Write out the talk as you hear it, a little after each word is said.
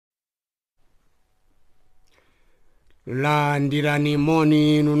Landirani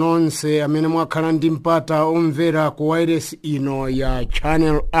moni nunonse amene mwakhala ndi mpata omvera ku wireless ino ya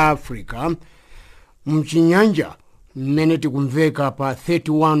Channel Africa mchinyanja mmene tikumveka pa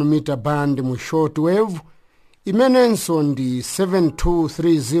 31 meter band mu shortwave imenenso ndi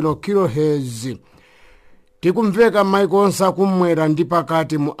 7230 kHz. Tikumveka maiko onse akumwera ndi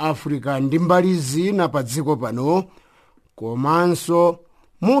pakati mu Africa ndi mbali zina pa dziko pano, komanso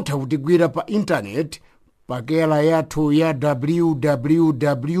mutha kutigwira pa internet pakela yathu ya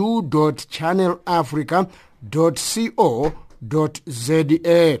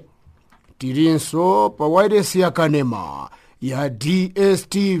www.channelafrica.co.za. Tilinso pa wireless ya kanema ya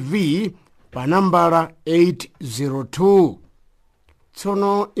DSTV pa nambala 802.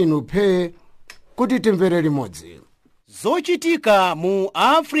 Tsono inuphe kuti timvere limodzi zochitika mu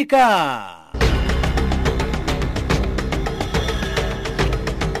Africa.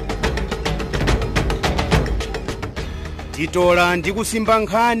 Titola ndi kusimba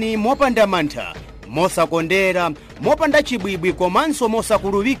nkhani mopanda mantha, mosakondera, mopanda chibwibwi komanso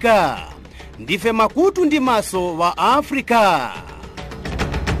mosakulubika. Ndife makutu ndi maso wa Africa.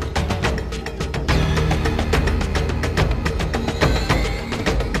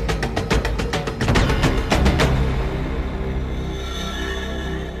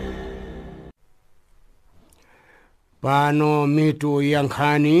 Pano mitu ya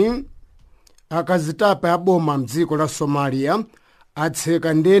nkhani. Akazitape aboma mdziko la Somalia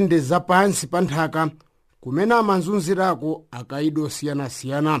atseka ndende za pansi pa nthaka kumene amazunzirako akaidi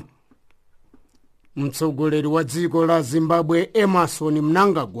osiyanasiyana. Mtsogoleri wa dziko la Zimbabwe Emmerson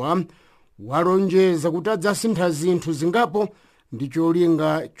Mnangagwa walonjeza kuti adzasintha zinthu zingapo ndi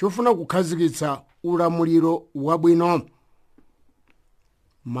cholinga chofuna kukhazikitsa ulamuliro wabwino.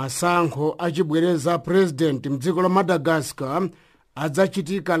 Masankho achibwereza president mdziko la Madagascar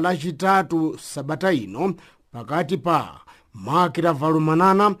adzachitika lachitatu sabata ino pakati pa Marc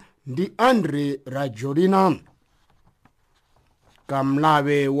Ravalomanana ndi Andre Rajoelina.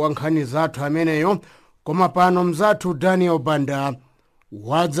 Kamlawe wa nkhani zathu ameneyo, koma pano mzathu Daniel Banda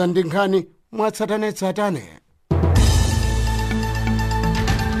wadza ndi nkhani mwatsatanetsatane.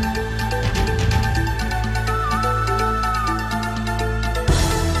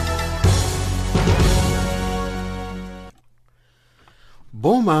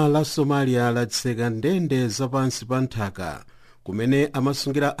 Boma la Somalia latseka ndende zapansi pa nthaka kumene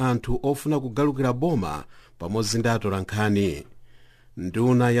amasungira anthu ofuna kugalukira boma pamodzi ndi atolankhani.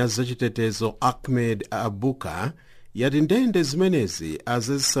 Nduna ya zachitetezo Ahmed Abuka yati ndende zimenezi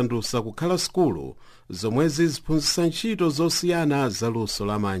azazisandutsa kukhala sukulu zomwe ziphunzitsa ntchito zosiyana za luso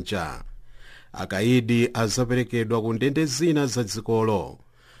lamanja. Akaidi azaperekedwa ku ndende zina za dzikolo.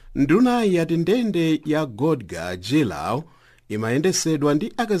 Ndunayi yati ndende ya Godga Jilaw imayendesedwa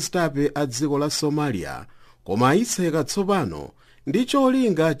ndi akazitape a dziko la Somalia, koma ayitseka tsopano ndi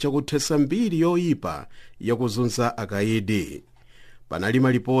cholinga chakuthetsa mbiri yoyipa yakuzunza akaidi. Panali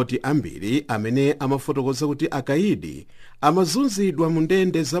malipoti ambiri amene amafotokoza kuti akaidi amazunzidwa mu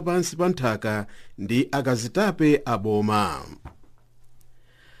ndende zapansi pa nthaka ndi akazitape aboma.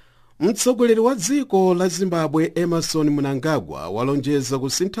 Mtsogoleri wa dziko la Zimbabwe Emmerson Mnangagwa walonjeza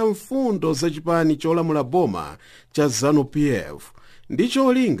kusintha mfundo za chipani cholamula boma cha ZANU-PF ndi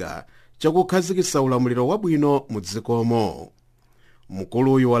cholinga chakukhazikitsa ulamuliro wabwino mu dzikomo.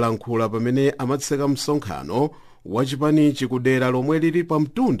 Mkuluyu walankhula pamene amatseka msonkhano wa chipanichi ku dera lomwe lili pa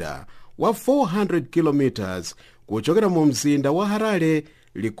mtunda wa 400 km kuchokera mu mzinda wa Harare,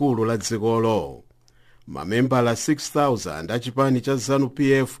 likulu la dzikolo. Mamembala 6,000 a chipani cha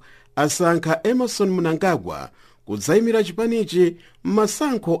ZANU-PF asankha Emmerson Mnangagwa kudzayimira chipanichi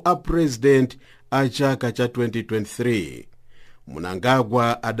m'masankho a president a chaka cha 2023.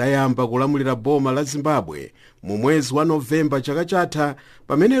 Mnangagwa adayamba kulamulira boma la Zimbabwe mu mwezi wa Novemba chaka chatha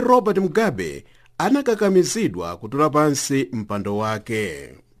pamene Robert Mugabe anakakamizidwa kutula pansi mpando wake.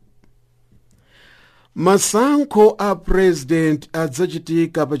 Masankho a president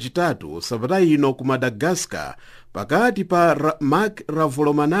adzachitika pachitatu sabata ino ku Madagascar pakati pa Marc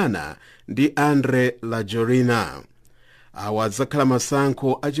Ravalomanana ndi Andre Rajoelina. Awa adzakhala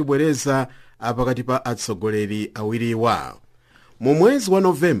masankho achibwereza apakati pa atsogoleri awiriwa. Mu mwezi wa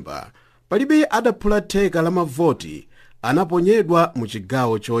Novemba palibe adaphula theka la mavoti anaponyedwa mu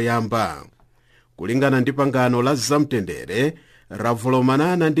chigawo choyamba. Kulingana ndi pangano la zamtendere,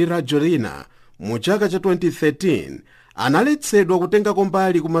 Ravalomanana ndi Rajoelina mu chaka cha 2013 analetsedwa kutenga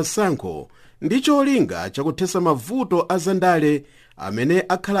mbali ku masankho ndi cholinga chakuthetsa mavuto azandale amene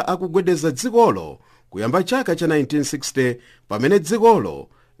akhala akugwedeza dzikolo kuyamba chaka cha 1960 pamene dzikolo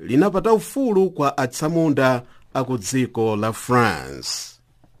linapata ufulu kwa atsamunda aku dziko la France.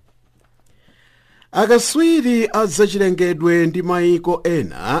 Akatswiri azachilengedwe ndi mayiko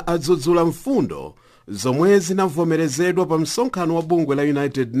ena adzudzula mfundo zomwe zinavomerezedwa pa msonkhano wa bungwe la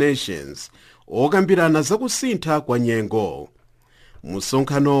United Nations okambirana zakusintha kwa nyengo.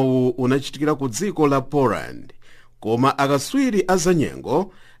 Msonkhanowu unachitikira ku dziko la Poland, koma akatswiri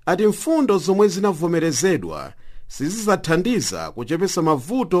azanyengo ati mfundo zomwe zinavomerezedwa sizidzathandiza kuchepetsa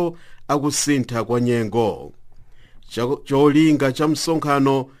mavuto akusintha kwa nyengo. Cholinga cha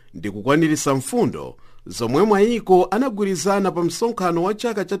msonkhano ndi kukwaniritsa mfundo zomwe mayiko anagwirizana pa msonkhano wa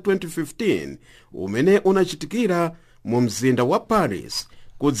chaka cha 2015 umene unachitikira mu mzinda wa Paris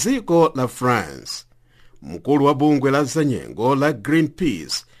ku dziko la France. Mkulu wa bungwe la zanyengo la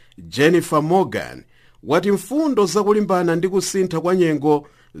Greenpeace, Jennifer Morgan, wati mfundo zakulimbana ndi kusintha kwa nyengo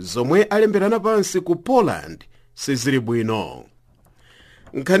zomwe alemberana pansi ku Poland sizili bwino.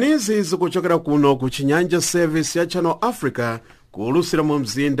 Nkhanizi zikuchokera kuno ku Chinyanja Service ya Channel Africa kuulutsira mu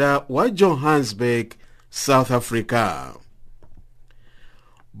mzinda wa Johannesburg, South Africa.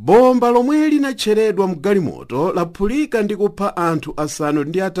 Bomba lomwe linatcheredwa mgalimoto laphulika ndi kupha anthu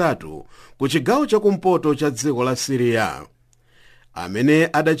 8 ku chigawo chakumpoto cha dziko la Syria. Amene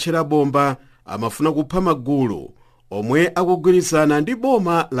adatchera bomba amafuna kupha magulu omwe akugwirizana ndi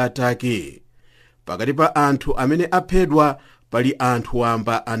boma la Turkey. Pakati pa anthu amene aphedwa pali anthu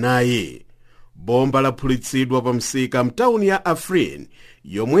wamba 4. Bomba laphulitsidwa pa msika mtawuni ya Afrin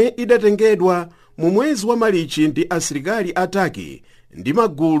yomwe idatengedwa mu mwezi wa Marichi ndi asilikali a Turkey ndi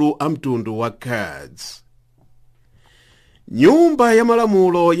magulu a mtundu wa Kurds. Nyumba ya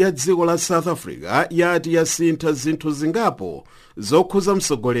malamulo ya dziko la South Africa yati yasintha zinthu zingapo zokhuza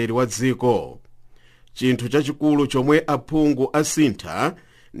mtsogoleri wa dziko. Chinthu chachikulu chomwe aphungu asintha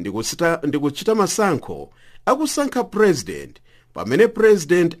ndi kuchita masankho akusankha president pamene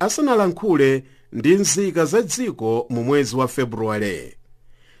president asanalankhule ndi nzika za dziko mu mwezi wa Februwale.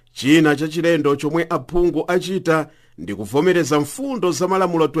 China chachilendo chomwe aphungu achita ndi kuvomereza mfundo za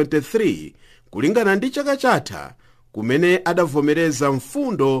malamulo 23 kulingana ndi chaka chatha kumene adavomereza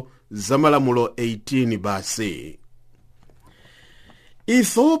mfundo za malamulo 18 basi.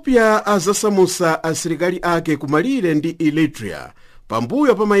 Ethiopia azasamusa asilikali ake kumalire ndi Eritrea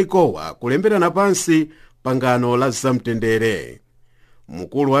pambuyo pa mayikowa kulemberana pansi pangano la zamtendere.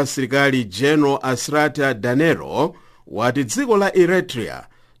 Mkulu wa asilikali General Asrata Danero wati dziko la Eritrea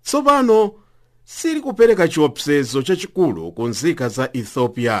tsopano sili kupereka chiopsezo chachikulu ku nzika za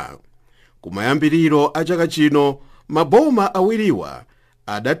Ethiopia. Kumayambiriro a chaka chino maboma awiriwa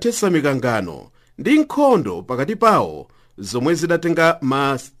adathetsa mikangano ndi nkhondo pakati pawo zomwe zidatenga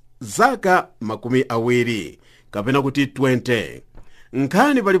zaka 20 kapena kuti 20.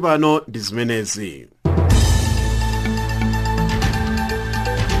 Nkhani pali pano ndi zimenezi.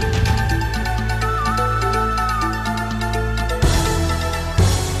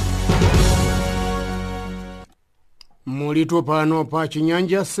 Mulito pano pa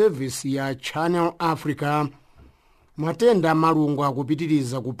Chinyanja Service ya Channel Africa. Matenda malungu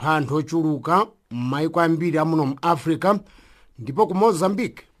akupitiriza kupha anthu ochuluka m'mayiko ambiri amuno mu Africa, ndipo ku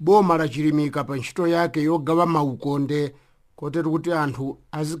Mozambique boma lachilimika pa ntchito yake yogawa maukonde kotero kuti anthu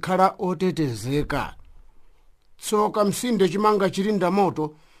azikhala otetezeka. Tsoka msinde chimanga chilinda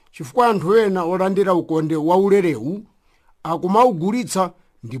moto chifukwa anthu ena olandira ukonde waulerewu akumaugulitsa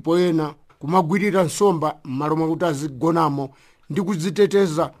ndipo ena kumagwirira nsomba m'malo mwakuti azigonamo ndi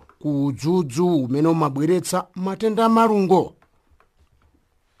kudziteteza ku udzudzu umene umabweretsa matenda amalungo.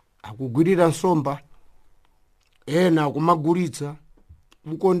 Akugwirira nsomba ena akumagulitsa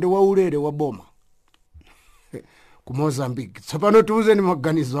ukonde waulere wa boma ku Mozambique. Tsopano tiuzeni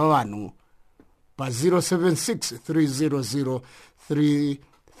maganizo a wanu pa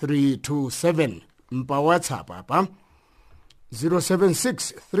 07630033327 mpa WhatsApp apa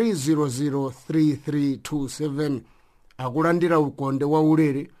 07630033327. akulandira ukonde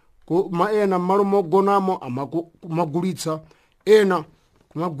waulere koma ena m'malo mogonamo kumagulitsa, ena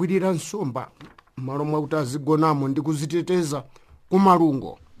kumagwirira nsomba m'malo mwakuti azigonamo ndi kuziteteza ku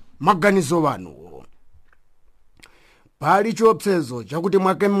malungo. Maganizo wanu. Pali chiopsezo chakuti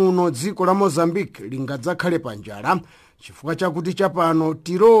mwake muno dziko la Mozambique lingadzakhale panjala chifukwa chakuti chapano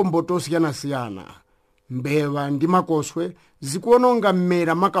tirombo tosiyanasiyana, mbewa ndi makoswe zikuononga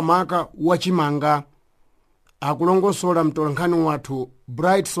mmera makamaka wachimanga. Akulongosola mtolankhani wathu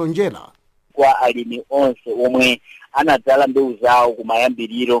Bright Sonjera. Kwa alimi onse omwe anadzala mbewu zawo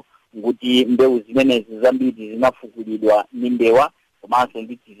kumayambiriro nguti mbewu zimenezi zambiri zinafukulidwa ndi mbewa komanso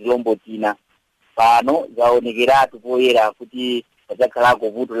ndi tizilombo tina. Pano zaonekeratu poyera kuti padzakhalako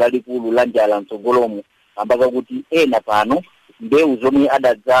vuto lalikulu la njala mtsogolomo, mpaka kuti ena pano mbewu zomwe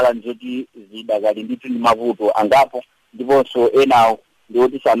adadzala nzoti zidakali ndithu ndi mavuto angapo, ndiponso enawo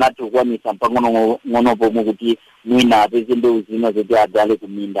ndikuti sanati kukwanisa mpang'ono pomwe kuti mwina apeze mbewu zina zoti adzale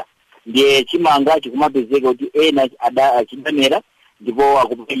kuminda. Ndiye chimanga chikumapezeka kuti ena achidamera ndipo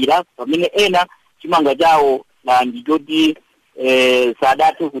akupira, pamene ena chimanga chawo ndichoti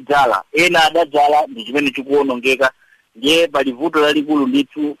sadathe kudzala, ena adadzala ndi chimene chikuwonongeka. Ndiye pali vuto lalikulu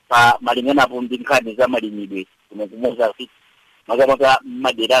ndithu pa malinganapo ndi nkhani za malimidwe kuno ku Mozambique, makamaka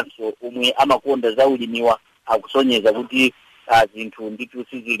maderanso omwe amakonda za ulimiwa akusonyeza kuti zinthu ndithu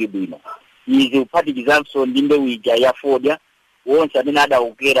sizili bwino. Izi kuphatikizanso ndi mbewu ija ya fodya, wonse amene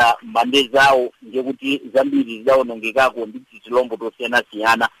adawukera mbande zawo ndiye kuti zambiri zidawonongekako ndi zilombo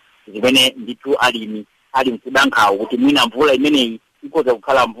tosiyana-siyana zimene ndithu alimi ali mkudankhawo kuti mwina mvula imeneyi ikoza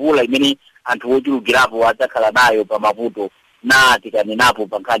kukhala mvula imene anthu ochulukirapo adzakhala nayo pa mavuto na tikanenapo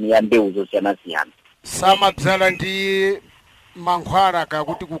pa nkhani ya mbewu zosiyana-siyana. Samadzala ndi mankhwala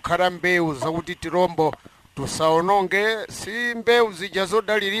kakuti kukhala mbewu zakuti tirombo tusaononge, si mbewu zija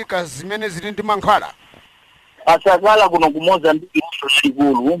zodalirika zimene zili ndi mankhwala. Asakala kuno ku Mozambique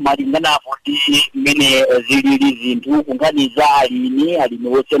lalikulu malinganapo ndi mmene zilili zinthu kunkhani za alimi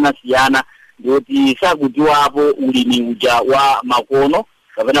osiyana-siyana, ndikuti sakudziwapo ulimi uja wa makono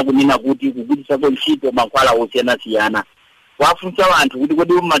kapena kunena kuti kugwirisako ntchito mankhwala osiyana-siyana. Wafunsa anthu kuti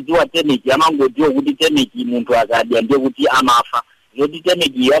kodi umadziwa temeki, amangodziwa kuti temeki munthu akadya ndiye kuti amafa, zoti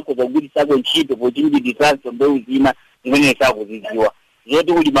temeki yakoza kugwirisako ntchito pochingiriranso mbewu zina zimene sakuzidziwa,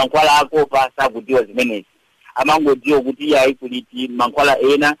 zoti uli mankhwala akopa sakudziwa zimenezi. Amangodziwa kuti yayi kuliti mankhwala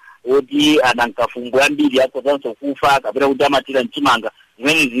ena oti anankafumbo ambiri akozanso kufa kapena kuti amatira mchimanga,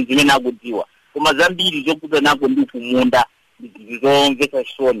 zimene akudziwa. Koma zambiri zokuta nako ndi kumunda zomvetsa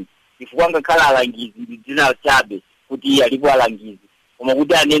chisoni, chifukwa ngakhala alangizi ndi dzina chabe kuti alipo alangizi, koma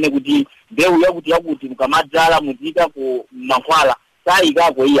kuti anene kuti mbewu yakuti mukamadzala muzika ku mankhwala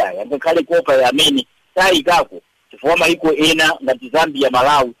sayikako iyaya, ngakhale kopa yamene sayikako, chifukwa maiko ena ngati Zambia,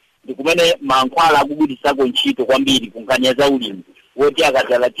 Malawi ndi kumene mankhwala akugwirisako ntchito kwambiri kunkhani za ulimi, woti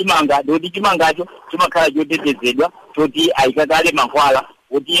akadzala chimanga ndoti chimangacho chimakhala chotetezedwa choti ayikakale mankhwala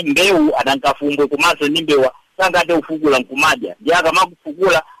kuti mbewu adankafumbwe komanso ndi mbewa sangate ufukula nkumadya, ndi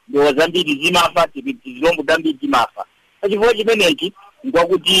akamakufukula mbewa zambiri zimafa, tizilombo zambiri zimafa. Pachifukwa chimenechi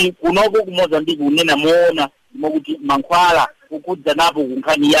ngwakuti kunoko ku Mozambique unena moona ndimokuti mankhwala kukudza napo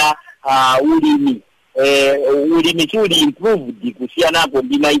kunkhani ya ulimi chuli improved kusiyanako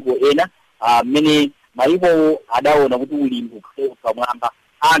ndi maiko ena mmene maiko adaona kuti ulimi pamwamba,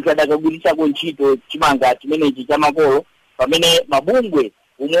 anthu adakagwirisako ntchito chimanga chimenechi cha makolo, pamene mabungwe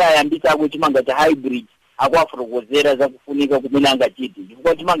omwe ayambisako chimanga cha hybrid akuwafotokozera zakufunika kumene angachite,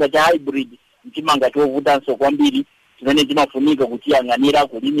 chifukwa chimanga cha hybrid mchimanga chovutanso kwambiri chimene chimafunika kuchiyang'anira,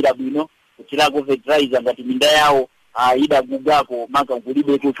 kulimira bwino, kuchirako fertilizer ngati minda yawo idagugako maka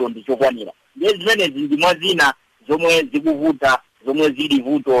kulibe chocho ndichokwanira. Ndiye zimenezi ndi mwa zina zomwe zikuvuta, zomwe zili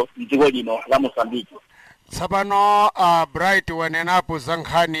vuto mdziko lino la Mozambique. Tsapano Bright wanenapo za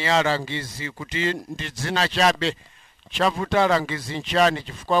nkhani ya alangizi kuti ndi dzina chabe, chavuta alangizi nchani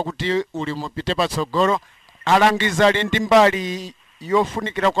chifukwa kuti uli mupite patsogolo, alangizi ali ndi mbali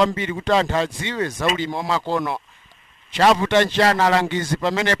yofunikira kwambiri kuti anthu adziwe za ulimi wa makono, chavuta nchani alangizi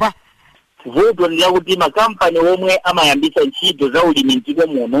pamenepa? Vuto ndi lakuti makampani omwe amayambisa ntchito za ulimi mdziko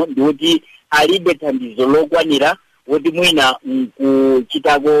muno ndi kuti alibe thandizo lokwanira woti mwina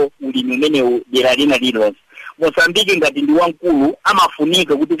nkuchitako ulimi umenewu dera lina lilonse. Mozambique ngati ndi wankulu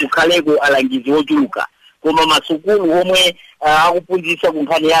amafunika kuti kukhaleko alangizi ochuluka, koma masukulu omwe akuphunzitsa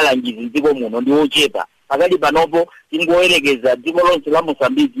kunkhani ya alangizi mdziko muno ndi ochepa. Pakali panopo tingoyerekeza dziko lonse la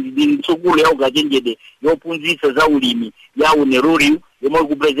Mozambique ndi sukulu ya ukachenjede yophunzitsa za ulimi ya uneruriu yomwe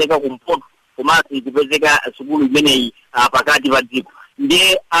ikupezeka kumpoto, komanso ikupezeka sukulu imeneyi pakati pa dziko.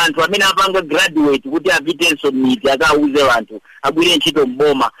 Ndiye anthu amene apanga graduate kuti apitenso miti akauze anthu agwire ntchito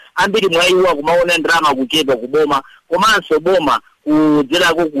mboma, ambiri mwa iwo akumaona ndalama kuchepa kuboma, komanso boma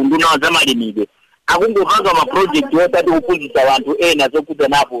kudzerako ku nduna za malimidwe akungopanga maproject otati kuphunzitsa anthu ena zokuta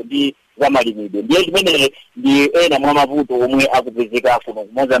napo ndi za malimidwe. Ndiye chimene ndi ena mwa mavuto omwe akupezeka kuno ku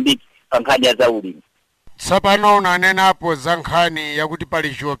Mozambique pa nkhani ya za ulimi. Tsapano unanenapo za nkhani yakuti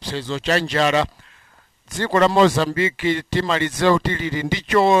pali chiopsezo cha njala dziko la Mozambique, timalize kuti lili ndi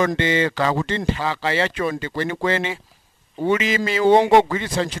chonde kakuti nthaka ya chonde kwenikweni, ulimi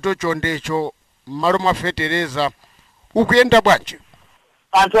wongogwiritsa ntchito chondecho m'malo mwa fetereza ukuyenda bwanji?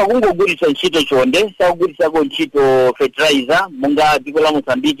 Anthu akungogwiritsa ntchito chonde, sakugwiritsako ntchito fertilizer, monga dziko la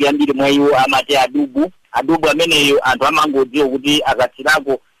Mozambique ambiri mwa iwo amati adubu ameneyo anthu amangodziwa kuti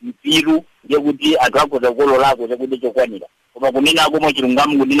akatsirako mpiru ndiye kuti anthu akhoza kukololako chakudya chokwanira. Koma kunenako mwa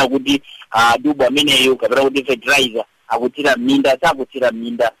chilungamo kunena kuti adubu ameneyo kapena kuti fertilizer akutsira minda, sakutsira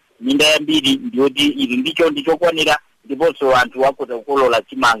minda yambiri ndiyoti ili ndicho ndichokwanira ndiponso anthu akhoza kukolola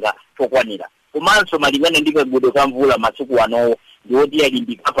chimanga chokwanira. Komanso malingana ndi kagudo ka mvula masiku anowo ndiwoti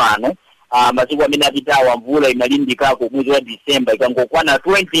yalimbika pano. Masiku amene apitawa mvula inalimbikako mwezi wa Disemba ikangokwana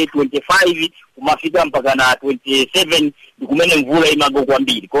 25 kumafika mpaka na 27 ndikumene mvula imago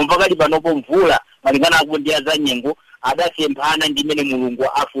kwambiri. Koma pakali panopo mvula malingana ako ndi azanyengo adasemphana ndi mene Mulungu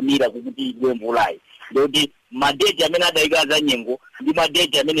afunira kuti igwe mvulayi. Ndoti madeti amene adayika azanyengo ndi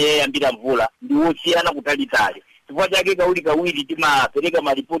madeti amene yayambira mvula ndi osiyana kutalitali. Chifukwa chake kawiri timapereka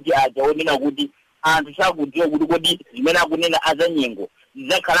maripoti aja onena kuti anthu sakudziwa kuti kodi zimene akunena azanyengo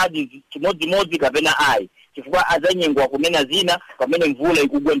zizakhalazi chimodzimodzi kapena ayi. Chifukwa azanyengo akunena zina pamene mvula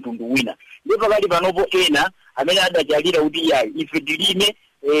ikugwa mtundu wina. Ndipo pakali panopo ena amene adachalira kuti yayi ife tilime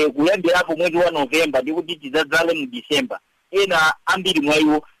kuyambirapo mwezi wa Novemba ndi kuti tidzadzale mu Disemba. Ena ambiri mwa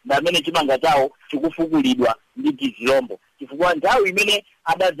iwo ndi amene chimanga chawo chikufukulidwa ndi tizilombo. Chifukwa nthawi imene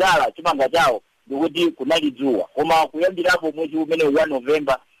adadzala chimanga chawo ndikuti kunali dzuwa. Koma kuyambirapo mwezi umene wa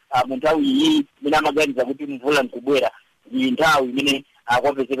Novemba mu nthawi iyi imene amaganiza kuti mvula nkubwera ndi nthawi imene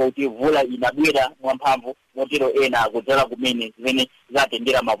kwapezeka kuti mvula inabwera mwamphamvu motero ena akudzala kumene zimene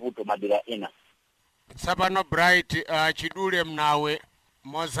zatendera mavuto madera ena. Tsapano Bright, Chidule Mnawe,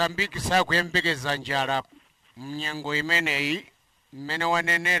 Mozambique sakuyembekeza njala mnyengo imeneyi mmene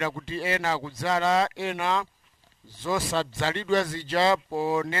wanenera kuti ena akudzala ena zosadzalidwa zija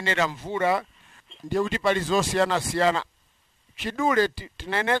ponenera mvula ndiye kuti pali zosiyana-siyana. Chidule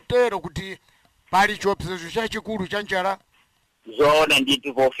tinenetero kuti pali chiopsezo chachikulu cha njala. Zoona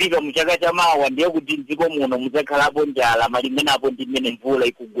ndithu pofika mu chaka chamawa ndiye kuti mdziko muno mudzakhalapo njala malingenapo ndi mmene mvula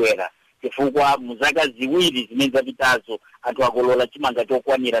ikugwera. Chifukwa muzaka ziwiri zimene zapitazo anthu akolola chimanga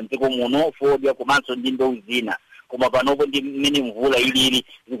chokwanira mdziko muno fodya komanso ndi mbewu zina. Koma panopo ndi mmene mvula ilili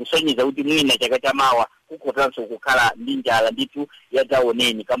zikusonyeza kuti mwina chaka chamawa kukhotanso kukhala ndi njala ndithu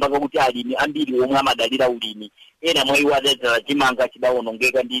yadzaoneni. Kambaka kuti alimi ambiri omwe amadalira ulimi ena mwa iwo adzala chimanga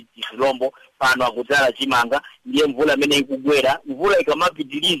chidawonongeka ndi tizilombo pano akudzala chimanga ndiye mvula imene ikugwera. Mvula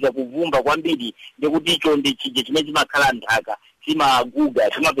ikamapitiliza kuvumba kwambiri ndikuti chonde chije chimene chimakhala nthaka chimaguga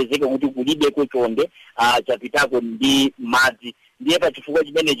chimapezeka kuti kulibeko chonde chapitako ndi madzi. Ndiye pa chifukwa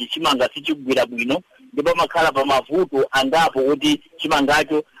chimenechi chimanga sichigwira bwino ndipo makhala pa mavuto angapo kuti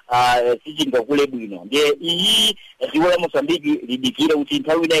chimangacho sichingakule bwino. Ndiye iyi dziko la Mozambique lidikire kuti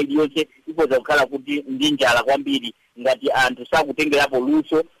nthawi ina iliyonse ikoza kukhala kuti ndi njala kwambiri ngati anthu sakutengerapo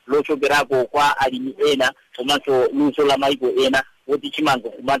luso lochokerako kwa alimi ena komanso luso la maiko ena kuti chimanga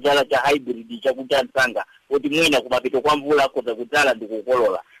kumadzala cha hybrid chakuti ansanga kuti mwina kumapeto kwa mvula akhoza kudzala ndi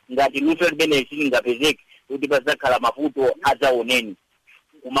kukolola. Ngati luso limene silingapezeke kuti pazakhala mavuto adzaoneni.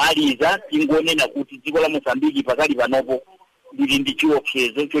 Kumaliza tingonena kuti dziko la Mozambique pakali panopo lili ndi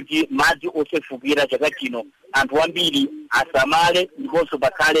chiopsezo choti madzi osefukira chaka chino anthu ambiri asamale ndiponso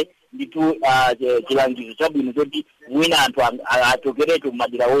pakhale nditu chilangizo chabwino choti mwina anthu achokeretu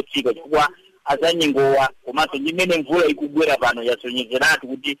madera otsika. Chifukwa azanyengowa komanso ndi mmene mvula ikugwera pano yasonyezeratu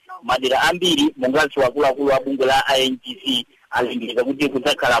kuti madera ambiri monganso akuluakulu a bungwe la INGC alengeza kuti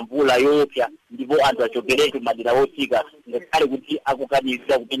kudzakhala mvula yoopsa ndipo anthu achokeretu madera otsika ngakhale kuti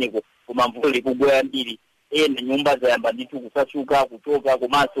akukanizira kumeneko koma mvula ikugwera ambiri. Ena nyumba zayamba ndithu kusasuka kuchoka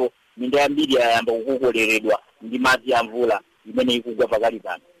komanso minda yambiri yayamba kukokoleredwa ndi madzi ya mvula imene ikugwa pakali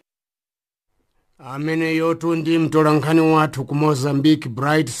pano. Amene yotu ndi mtolankhani wathu ku Mozambique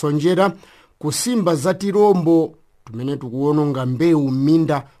Bright Sonjera kusimba za tirombo tumene tikuwononga mbewu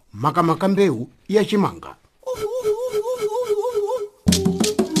m'minda makamaka mbewu ya chimanga.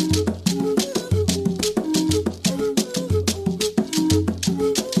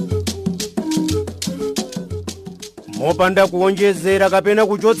 Mopanda kuonjezera kapena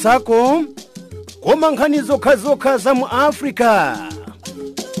kuchotsako koma nkhani zokhazokha za mu Africa.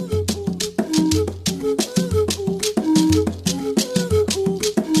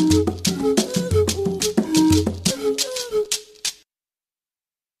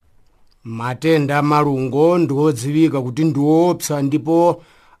 Matenda amalungo ndiodziwika kuti ndiopsa ndipo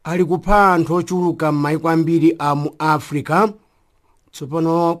ali kupha anthu ochuluka m'mayiko ambiri a mu Africa.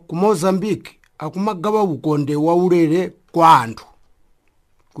 Tsopano ku Mozambique akumagawa ukonde waulere kwa anthu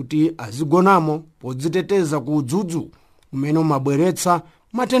kuti azigonamo podziteteza ku udzudzu umene umabweretsa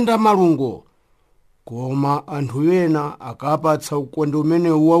matenda amalungo. Koma anthu ena akapatsa ukonde umene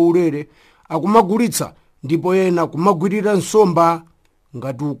waulere akumagulitsa ndipo ena kumagwirira nsomba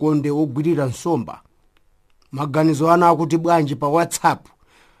ngati ukonde wogwirira nsomba. Maganizo ana akuti bwanji pa WhatsApp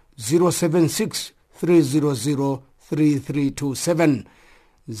 076-300-3327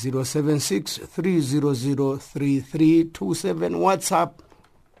 076-300-3327 WhatsApp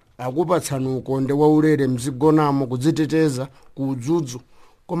akupatsani ukonde waulere mzigonamo kudziteteza ku udzudzu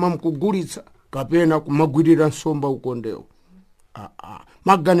koma mkugulitsa kapena kumagwirira nsomba ukondewo.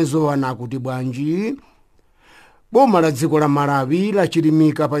 Maganizo wana akuti bwanji. Boma la dziko la Malawi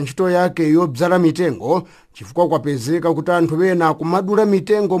lachilimika pa ntchito yake yodzala mitengo chifukwa kwapezeka kuti anthu ena akumadula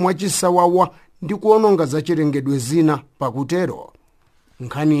mitengo mwachisawawa ndi kuononga zachilengedwe zina pakutero.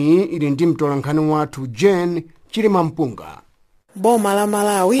 Nkhani ili ndi mtolankhani wathu Jane Chilimampunga. Boma la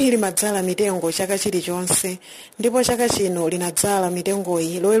Malawi limadzala mitengo chaka chilichonse, ndipo chaka chino linadzala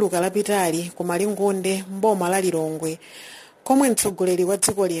mitengoyi loweruka lapitali ku Malingunde mboma la Lilongwe, komwe mtsogoleri wa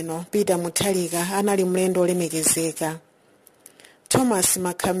dziko lino Peter Mutharika anali mlendo olemekezeka. Thomas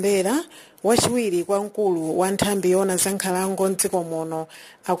Makhambera, wachiwiri kwa mkulu wa nthambi yoona za nkhalango mdziko muno,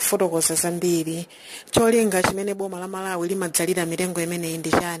 akufotokoza zambiri. Cholinga chimene boma la Malawi limadzalira mitengo imeneyi ndi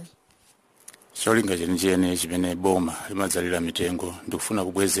chani? Cholinga chenicheni chimene boma limadzalira mitengo ndikufuna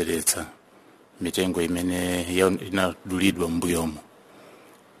kubwezeretsa mitengo imene inadulidwa m'mbuyomo.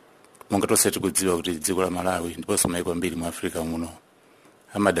 Monga tonse tikudziwa kuti dziko la Malawi ndiponso mayiko ambiri mu Africa muno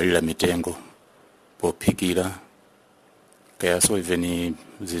amadalira mitengo pophikira, kayaso even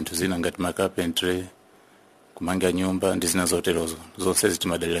zinthu zina ngati makapentry, kumanga nyumba ndi zina zoterozo, zonse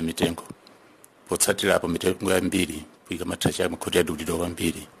zitimadalira mitengo. Potsatira apo mitengo yambiri ikamathacha makhoti adulidwa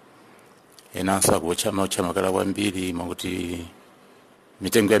kwambiri. Enanso akuchama kala kwambiri mwakuti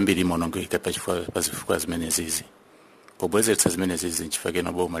mitengo yambiri imonongeka pa zifukwa zimenezizi. Pobwezeretsa zimenezizi nchifukwa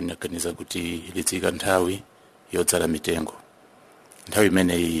kena boma linaganiza kuti lidzika nthawi yodzala mitengo. Nthawi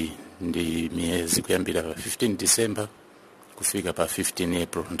imeneyi ndi miyezi kuyambira pa 15 December kufika pa 15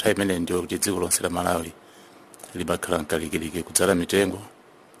 April. Nthawi imeneyi ndiyo kuti dziko lonse la Malawi limakhala nkalikiliki kudzala mitengo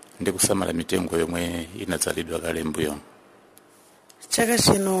ndi kusamala mitengo yomwe inadzalidwa kale mbuyo. Chaka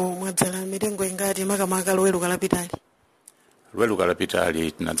chino mwadzala mitengo ingati makamaka loweruka lapitali? Loweruka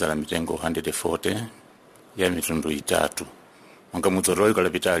lapitali tinadzala mitengo 140 ya mitundu itatu. Monga loweruka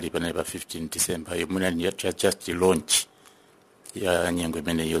lapitali panali pa 15 December yomwe ni just launch ya nyengo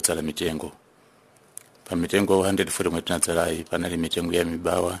imene yodzala mitengo. Pa mitengo 140 mwe tinadzalayi panali mitengo ya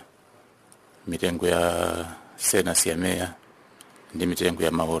mibawa, mitengo ya sena siamea ndi mitengo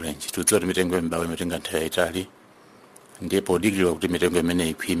ya maorange. Tudziwa kuti mitengo ya mibawa imatenga nthawi yaitali, ndipo digiriwa kuti mitengo imene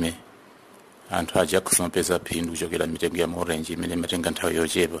ikhwime anthu aja kusomapeza phindu kuchokera mitengo ya maorange imene imatenga nthawi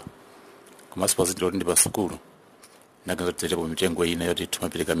yochepa. Komanso pozindikira kuti ndi pa sukulu naganiza kuti ndipo mitengo ina yoti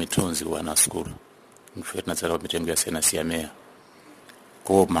timapereka mithunzi kwa ana sukulu, ndife tinadzala mitengo ya sena siamea.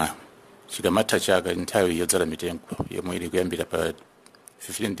 Koma chikamatha chaka nthawi yodzala mitengo yomwe ili kuyambira pa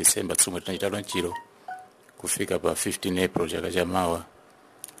 15 December tsomwe tinachita lonchiro kufika pa 15 April chaka chamawa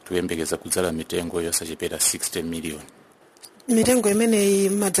tuyembekeza kudzala mitengo yosachepera 60 million. Mitengo imeneyi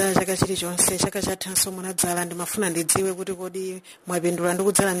madzala chaka chilichonse, chaka chathanso munadzala. Ndimafuna ndidziwe kuti kodi mwapindula ndi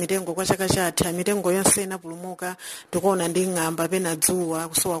kudzala mitengo kwa chaka chatha mitengo yonse inapulumuka, tikuona ndi ng'amba pena dzuwa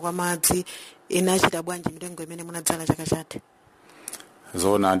kusowa kwa madzi, inachita bwanji mitengo imene munadzala chaka chatha?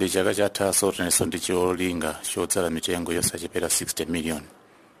 Zona ndi chaka chathanso tinenso ndi cholinga chodzala mitengo yosachepera 60 million.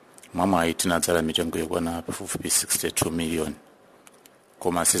 Mwamwa tinadzala mitengo yokwana pafupifupi 62 million.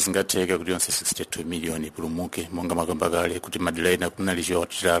 Koma sizingatheke kuti yonse 62 million ipulumuke monga makamba kale kuti madilena kunali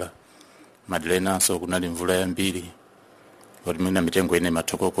chotilala, madilena so kunali mvula yambiri, kuti mwina mitengo ine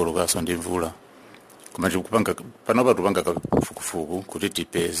mathokokolo kaso ndi mvula. Koma tikupanga panopa tupanga kafukufuku kuti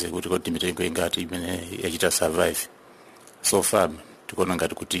tipeze kuti kodi mitengo ingati imene yachita survive. So far tikuona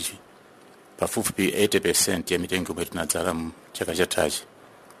ngati kuti pafupifupi 80% ya mitengo imene tinadzala chaka chathachi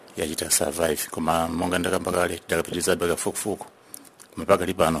yachita survive. Koma monga ndakamba kale tidakapitiriza baka fukufuku mpaka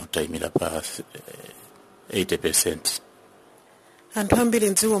lipano taimira pa 80%. Anthu ambiri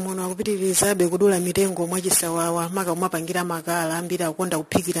mdziko muno akupitirizabe kudula mitengo mwachisawawa, maka umapangira makala ambiri akonda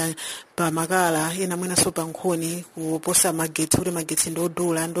kuphikira pa makala ena mwenaso pa nkhuni kuposa magetsi kuti magetsi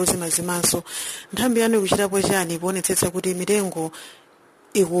ndodula ndozimazimanso. Nthambi yanu ikuchitapo chani kuonetsetsa kuti mitengo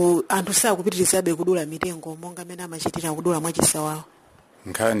anthu sakupitirizabe kudula mitengo monga mene amachitira kudula mwachisawawa?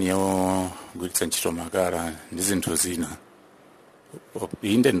 Nkhani yogwiritsa ntchito makala ndi zinthu zina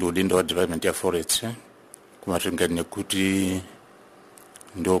inde ndi udindo wa Department ya Forestry, koma tingane kuti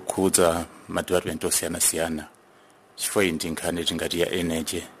ndokhudza ma-department osiyana-siyana. Chifukwa ndi nkhani tingati ya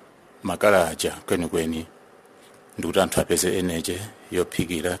energy. Makala aja kwenikweni ndi kuti anthu apeze energy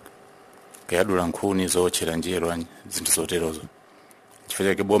yophikira, kayadula nkhuni zotchera njero zinthu zoterozo.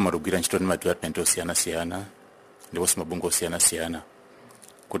 Chifukwa chake boma ligwira ntchito ndi ma-department osiyana-siyana ndiponso mabungwe osiyana-siyana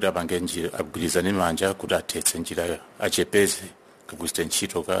kuti apange njira, agwirizane manja kuti athetse njira achepeze kugwiritsa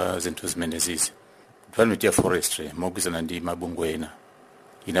ntchito ka zinthu zimenezizi. Department ya Forestry mogwirizana ndi mabungwe ena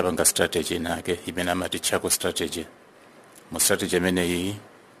inapanga strategy inake imene amati chako strategy. Mu strategy imeneyi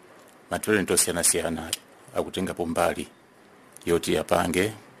ma-department osiyana-siyana akutengapo mbali yoti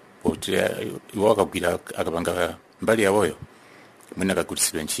apange poti iwo akagwira akapanga mbali yawoyo mwina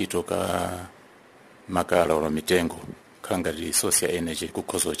akagwiritsidwa ntchito ka makala olo mitengo kangati source ya energy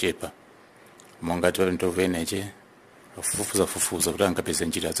kukhoza ochepa monga development of energy fufuza kuti angapeza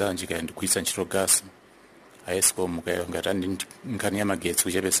njira zanji kaya ndikugwiritsa ntchito gas aescom kaya ngati nkhani ya magetsi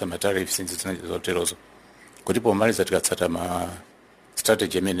kuchepesa matariffs zoterozo kuti pomaliza tikatsata ma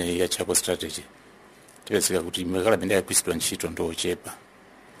strategy imene ya chapo strategy tipezeka kuti makala amene akugwiritsidwa ntchito ndo ochepa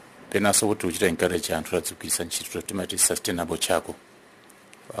penaso kuti uchita encourage anthu adzigwiritsa ntchito timati sustainable chako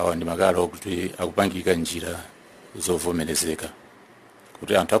awa ndi makala okuti akupangika njira zovomerezeka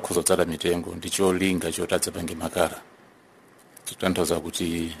kuti anthu akhoza kutsata mitengo ndi cholinga choti adzapange makala titanthauza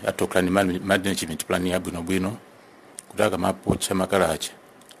kuti atokhala ndi management plan yabwinobwino kuti akamapocha makala aja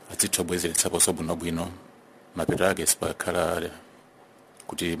adzithobwezeretsaponso bwinobwino mapeto ake sipakhala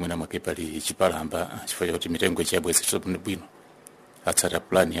kuti mwina mwake pali chipalamba chifukwa chakuti mitengo ichiyabwezeretsa bwinobwino atsata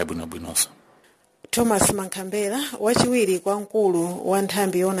plan yabwinobwinonso. Thomas Mankhambera wachiwiri kwa mkulu wa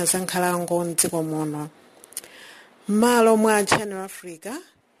nthambi yona za nkhalango mdziko muno. Malo mwa Channel Africa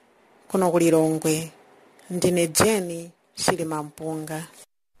kuno kulilongwe ndine Jenny Chilimampunga.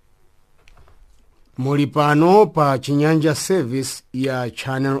 Muli pano pa Chinyanja service ya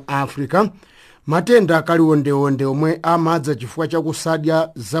Channel Africa. Matenda akaliwondeonde omwe amadza chifukwa chakusadya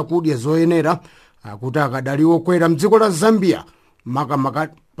zakudya zoyenera akuti akadaliwo kwera mdziko la Zambia maka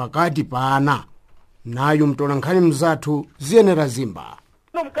pakati pa ana. Nayo mtolankhani mzathu ziyenera zimba.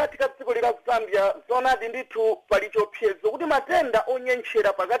 Mkati ka dziko la Zambia zonadi ndithu palichopsezo kuti matenda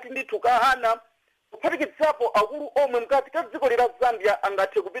onyenchera pakati ndithu ka ana kuphatikitsapo akulu omwe mkati ka dziko la Zambia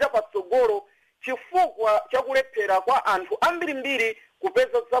angathe kupita patsogolo chifukwa chakulephera kwa anthu ambirimbiri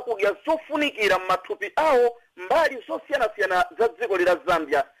kupeza zakudya zofunikira m'mathupi awo mbali zosiyanasiyana za dziko la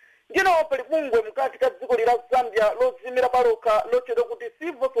Zambia. Ndino pali bungwe mkati ka dziko la Zambia lodzimira palokha lotchedwa kuti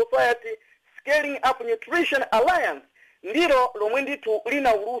Civil Society Scaling Up Nutrition Alliance ndilo lomwe ndithu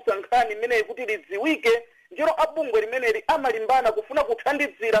linaulusa nkhani imeneyi kuti lidziwike. Ndilo abungwe limeneli amalimbana kufuna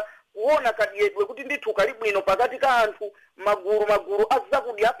kuthandizira kuona kadyedwe kuti ndithu kali bwino pakati ka anthu, magulu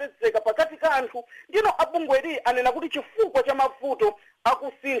azakudya apezeka pakati ka anthu. Ndino abungweli anena kuti chifukwa cha mavuto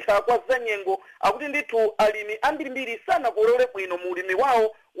akusintha kwa zanyengo akuti ndithu alimi ambirimbiri sanakolole bwino mu ulimi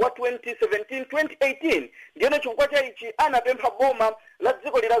wawo wa 2017-2018. Ndiyeno chifukwa cha ichi anapempha boma la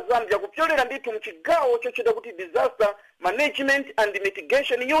dziko la Zambia kupyolera ndithu mchigawo chochedwa kuti Disaster Management and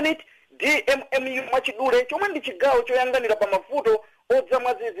Mitigation Unit DMMU mwachidule, chomwe ndi chigawo choyanganira pa mavuto odza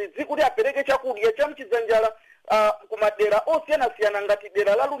mwadzidzidzi kuti apereke chakudya cha mchidzanjala kumadera osiyanasiyana ngati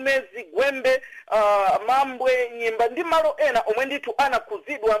dera la Lumezi, Gwembe, Mambwe, Nyimba ndi malo ena omwe ndithu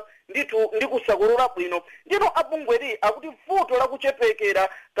anakhuzidwa ndithu ndi kusakolola bwino. Ndino abungweli akuti vuto la kuchepekera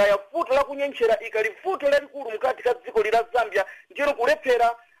kaya vuto la kunyenchera ikali vuto lalikulu mkati ka dziko la Zambia ndino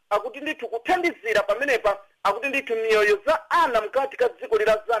kulephera akuti ndithu kuthandizira pamenepa akuti ndithu miyoyo za ana mkati ka dziko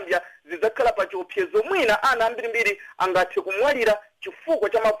la Zambia zidzakhala pa chiopsezo mwina ana ambirimbiri angathe kumwalira chifukwa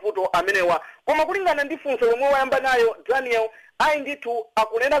cha mavuto amenewa. Koma kulingana ndi funso lomwe wayamba nayo Daniel ayi ndithu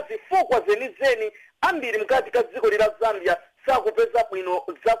akunena zifukwa zenizeni ambiri mkati ka dziko la Zambia sakupeza bwino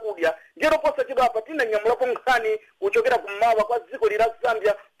zakudya. Ndiyero posachedwa apa tinanyamulapo nkhani kuchokera kummawa kwa dziko la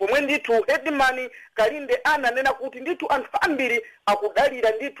Zambia pomwe ndithu Headman Kalinde ananena kuti ndithu anthu ambiri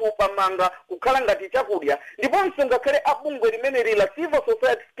akudalira ndithu pamanga kukhala ngati chakudya. Ndiponso ngakhale abungwe limeneli la Civil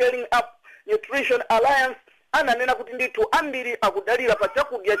Society Scaling Up Nutrition Alliance ananena kuti ndithu ambiri akudalira pa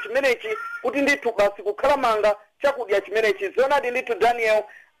chakudya chimenechi kuti ndithu basi kukhala manga chakudya chimenechi. Zonadi ndithu Daniel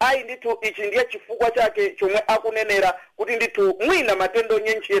ayi ndithu ichi ndiye chifukwa chake chomwe akunenera kuti ndithu mwina matenda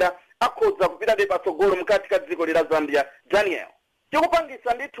onyenchera akhoza kupitabe patsogolo mkati ka dziko la Zambia. Daniel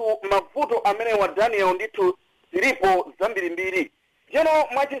tikupangisa ndithu mavuto amene wa Daniel ndithu zilipo zambirimbiri. Jeno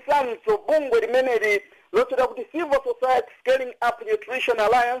mwachisanso bungwe limeneli lotchedwa kuti Civil Society Scaling Up Nutrition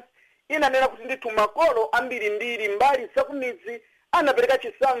Alliance inanena kuti ndithu makolo ambirimbiri mbali zakumidzi anapereka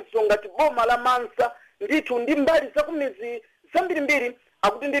chisanso ngati boma la Mansa ndithu ndi mbali zakumidzi zambirimbiri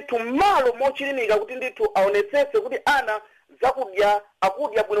akuti ndithu malo mochilimika kuti ndithu aonetsetse kuti ana zakudya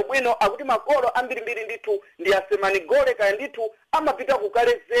akudya bwinobwino akuti makolo ambirimbiri ndithu ndi asemanigole kaya ndithu amapita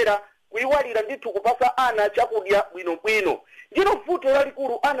kukalezera kuiwalira ndithu kupasa ana chakudya bwinobwino. Ndino vuto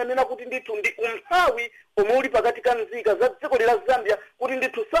lalikulu ananena kuti ndithu ndi umphawi omwe uli pakati ka nzika za dziko la Zambia kuti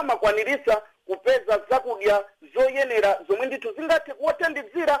ndithu samakwanirisa kupeza zakudya zoyenera zomwe ndithu zingathe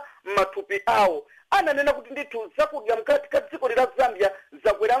kuwathandizira m'mathupi awo. Ananena kuti ndithu zakudya mkati ka dziko la Zambia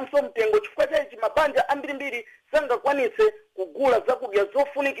zakweranso mtengo chifukwa cha ichi mabanja ambirimbiri sangakwanise kugula zakudya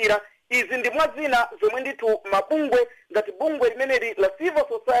zofunikira. Izi ndi mwazina zomwe ndithu mabungwe ngati bungwe limeneli la Civil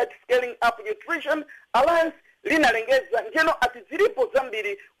Society Scaling Up Nutrition Alliance linalengeza njeno ati zilipo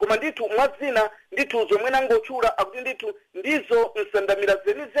zambiri koma ndithu mwazina ndithu zomwe nangotchula akuti ndithu ndizo nsandamira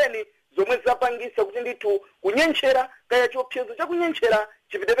zenizeni zomwe zapangisa kuti ndithu kunyentchera kaya chiopsezo chakunyentchera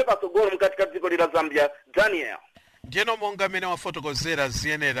chipitepe patsogolo mkati ka dziko la Zambia. Daniel, ndiyeno monga amene wafotokozera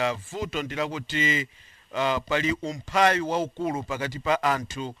ziyenera vuto ndilakuti pali umphawi waukulu pakati pa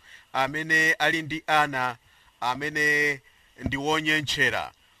anthu amene ali ndi ana amene ndi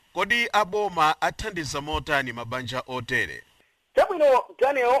wonyentchera. Kodi aboma athandiza motani mabanja otere? Chabwino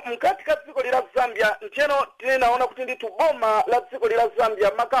Daniel, mkati ka dziko la Zambia njeno tinaona kuti ndithu boma la dziko la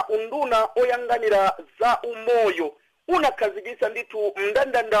Zambia maka unduna oyanganira za umoyo unakhazikitsa ndithu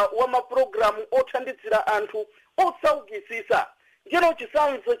mndandanda wa maprogramu othandizira anthu osaukitsitsa. Njeno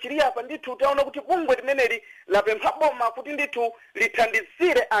chisanzo chili apa ndithu taona kuti bungwe limeneli lapempha boma kuti ndithu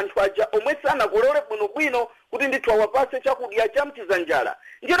lithandizire anthu aja omwe sanakolole bwinobwino kuti ndithu awapase chakudya cha mchizanjala.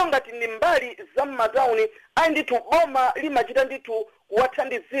 Njeno ngati ni mbali za m'matauni ayi ndithu boma limachita ndithu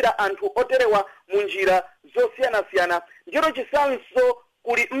kuwathandizira anthu oterewa mu njira zosiyanasiyana. Njeno chisanzo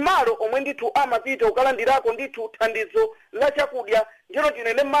kuli malo omwe ndithu amapita kukalandirako ndithu thandizo la chakudya. Njeno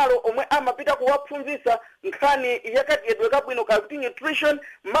tinene malo omwe amapita kuwapfunzitsa nkhani yakadyedwe kabwino kakuti nutrition,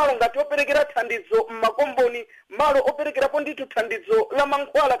 malo ngati operekera thandizo m'makomboni, malo operekerapo ndithu thandizo la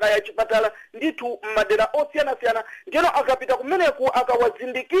mankhwala kaya chipatala ndithu m'madera osiyanasiyana. Njeno akapita kumeneku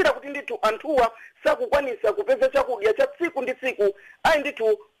akawazindikira kuti ndithu anthuwa sakukwanisa kupeza chakudya cha tsiku ndi tsiku, ayi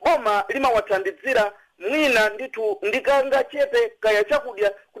ndithu boma limawathandizira mwina ndithu ndikanga chepe kaya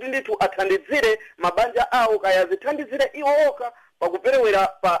chakudya kuti ndithu athandizire mabanja awo kaya zithandizire iwo okha pakuperewera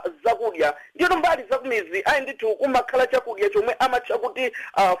pa zakudya. Ndiyeno mbali zakumizi ayi ndithu kumakhala chakudya chomwe amatcha kuti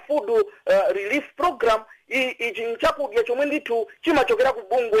food relief program. Ichi nchakudya chomwe ndithu chimachokera ku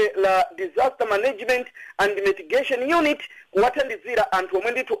bungwe la Disaster Management and Mitigation Unit kuwathandizira anthu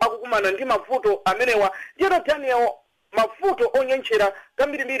omwe ndithu akukumana ndi mavuto amenewa. Ndiyeno Daniel, mavuto onyenchera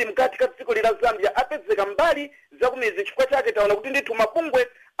kambirimbiri mkati ka dziko la Zambia apezeka mbali zakumizi. Chifukwa chake taona kuti ndithu mabungwe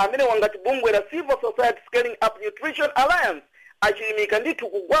amene wangati bungwe la Civil Society Scaling Up Nutrition Alliance achilimika ndithu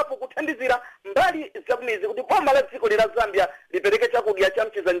kugwapo kuthandizira mbali zakumizi kuti boma la dziko la Zambia lipereke chakudya cha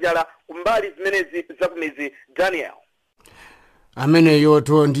mchizanjala kumbali zimenezi zakumizi. Daniel, ameneyo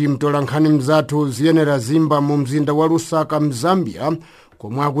to ndi mtolankhani mzathu ziyenera zimba mu mzinda wa Lusaka mzambia,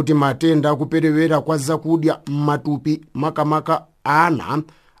 komwe akuti matenda akuperewera kwa zakudya m'matupi makamaka ana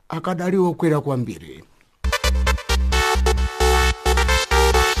akadali okwera kwambiri.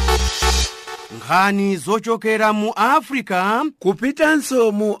 nkhani zochokera mu Africa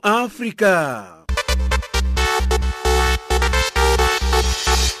kupitanso mu Africa.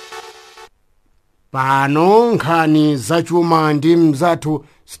 Pano nkhani zachuma ndi mzathu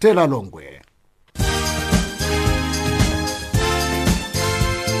Stella Longwe.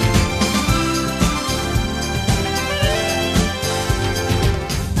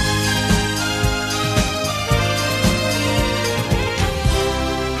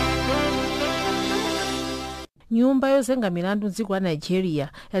 Nyumba yozenga milandu mdziko la Nigeria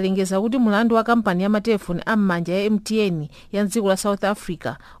yalengeza kuti mulandu wa kampani ya matelefoni am'manja ya MTN ya mdziko la South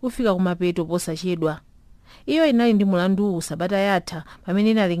Africa ufika kumapeto posachedwa. Iyo inali ndi mulanduwu sabata yatha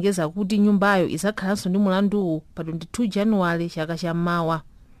pamene inalengeza kuti nyumbayo izakhalanso ndi mulanduwu pa 22 Januwale chaka cham'mawa.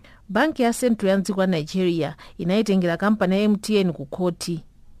 Banki ya Central ya mdziko la Nigeria inayitengera kampani ya MTN ku khoti.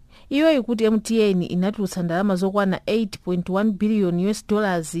 Iyo ikuti MTN inatulutsa ndalama zokwana $8.1 billion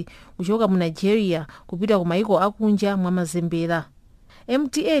kuchoka mu Nigeria kupita ku maiko akunja mwa mazembera.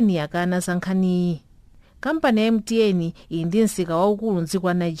 MTN yakana zankhaniyi. Kampani ya MTN ili ndi msika waukulu mdziko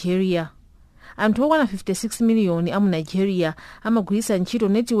la Nigeria. Anthu okwana 56 miliyoni amu Nigeria amagwiritsa ntchito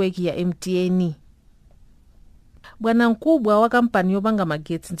netiweki ya MTN. Bwana mkubwa wa kampani yopanga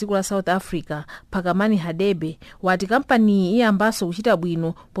magetsi mdziko la South Africa, Phakamani Hadebe, wati kampani iyambanso kuchita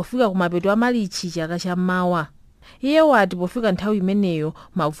bwino pofika kumapeto a Marichi chaka cham'mawa. Iye wati pofika nthawi imeneyo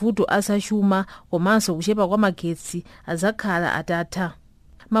mavuto azachuma komanso kuchepa kwa magetsi azakhala atatha.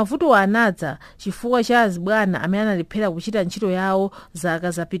 Mavuto anadza chifukwa cha azibwana amene analephera kuchita ntchito yawo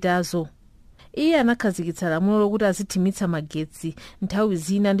zaka zapitazo. Iye anakhazikitsa lamulo lokuti azithimitsa magetsi nthawi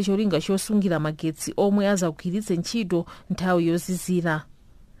zina ndi cholinga chosungira magetsi omwe azagwiritse ntchito nthawi yozizira.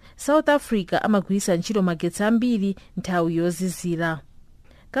 South Africa amagwiritsa ntchito magetsi ambiri nthawi yozizira.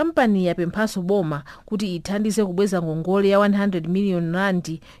 Kampani yapemphanso boma kuti ithandize kubweza ngongole ya 100 million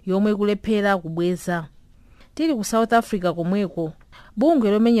rand yomwe kulephera kubweza. Tili ku South Africa komweko,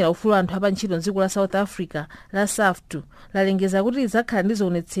 bungwe lomenyera ufulu anthu apa ntchito mdziko la South Africa la SAFTU lalengeza kuti lidzakhala ndi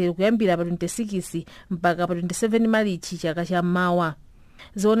zionetsero kuyambira pa 26 mpaka pa 27 Marichi chaka cham'mawa.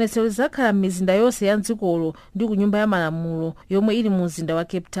 Zionetsero zidzakhala m'mizinda yonse ya mdzikolo ndi ku nyumba ya malamulo yomwe ili mu mzinda wa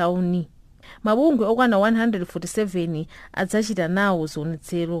Cape Town. mabungwe okwana 147 adzachita nawo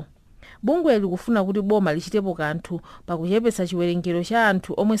zionetsero. Bungwe likufuna kuti boma lichitepo kanthu pakuchepetsa chiwerengero cha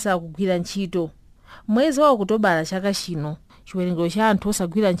anthu omwe sakugwira ntchito. Mwezi wa Okutobala chaka chino, chiwerengero cha anthu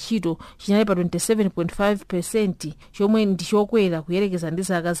osagwira ntchito chinali pa 27.5%, chomwe ndi chokwera kuyerekeza ndi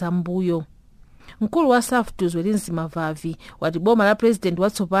zaka zambuyo. Mkulu wa SAFTU Zwelinzi Mavavi wati boma la president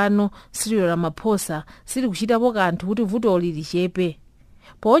watsopano Cyril Ramaphosa sili kuchitapo kanthu kuti vutoli lichepe.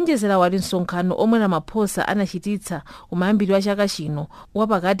 Poonjezera wati msonkhano omwe Ramaphosa anachititsa kumayambiro a chaka chino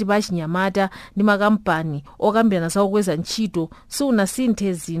wapakati pa achinyamata ndi makampani okambirana za kukweza ntchito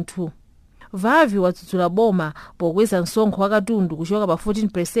siunasinthe zinthu. Vavi wadzudzula boma pokweza msonkho wa katundu kuchoka pa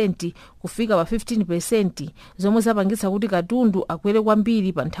 14% kufika pa 15%, zomwe zapangitsa kuti katundu akwere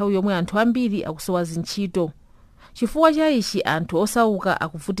kwambiri pa nthawi yomwe anthu ambiri akusowa zintchito. Chifukwa cha ichi anthu osauka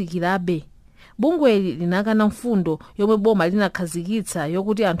akuvutikirabe. Bungweli linakana mfundo yomwe boma linakhazikitsa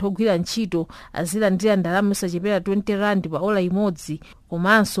yokuti anthu ogwira ntchito azilandira ndalama osachepera 20 rand pa ola imodzi,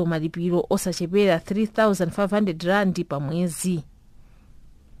 komanso malipiro osachepera 3,500 rand pa mwezi.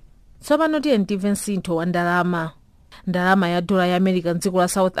 Tsopano tiyeni timve msintho wa ndalama. Ndalama ya dola ya America mdziko la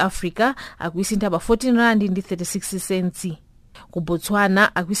South Africa akuisintha pa 14 rand ndi 36 cents. Ku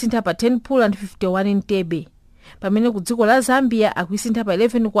Botswana akuisintha pa 10 pula ndi 51 ntebe. Pamene ku dziko la Zambia akuisintha pa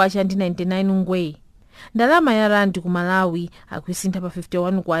 11 kwacha ndi 99 ngwe. Ndalama ya rand ku Malawi akuisintha pa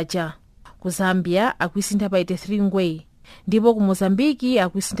 51 kwacha. Ku Zambia akuisintha pa 83 ngwe. Ndipo ku Mozambiki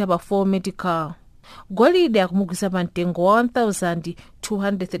akuisintha pa 4 medical. Golide akumugwisa pa mtengo wa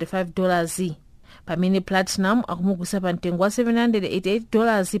 $1,235, pamene platinum akumugwisa pa mtengo wa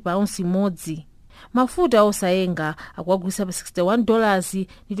 $788 pa ounce imodzi. Mafuta osayenga akuagwisa pa $61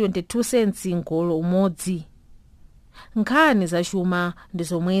 ndi 22 cents ngolo umodzi. Nkhani za chuma ndi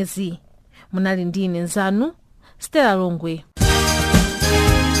zomwezi. Munali ndine nzanu Stella Longwe.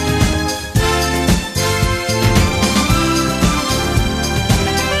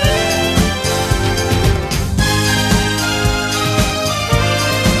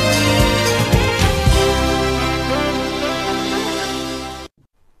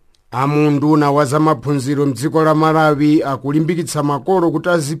 Amunduna wa zamaphunziro mdziko la Malawi akulimbikitsa makolo kuti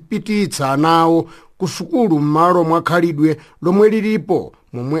azipititsa anawo ku sukulu m'malo mwa khalidwe lomwe lilipo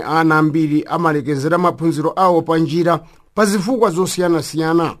momwe ana ambiri amalekezera maphunziro awo pa njira pa zifukwa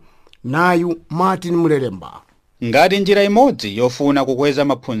zosiyanasiyana. Nayu Martin Mulelemba. Ngati njira imodzi yofuna kukweza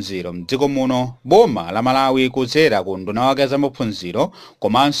maphunziro mdziko muno, boma la Malawi kudzera ku nduna wake za maphunziro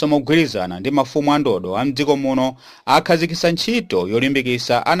komanso mogwirizana ndi mafumu andodo a mdziko muno akhazikitsa ntchito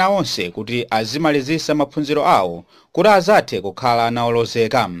yolimbikitsa ana onse kuti azimalizitsa maphunziro awo kuti azathe kukhala ana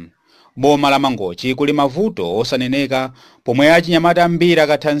olozeka. Boma la Mangochi kuli mavuto osaneneka pomwe achinyamata ambiri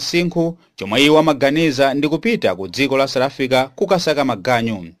akatha msinkhu chomwe iwo amaganiza ndi kupita ku dziko la South Africa kukasaka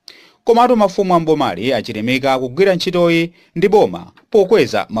maganyu. Komatu mafumu ambomali achilimika kugwira ntchitoyi ndi boma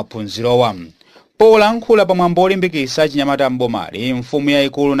pokweza maphunzirowa. Polankhula pamwambo olimbikitsa achinyamata ambomali, mfumu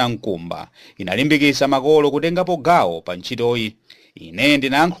yayikulu Namkumba inalimbikitsa makolo kutengapo gawo pa ntchitoyi. Ine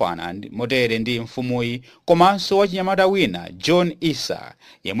ndinayankhulana motere ndi mfumuyi komanso wachinyamata wina John Isa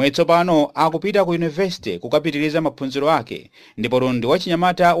yemwe tsopano akupita ku university kukapitiriza maphunziro ake, ndipo ndi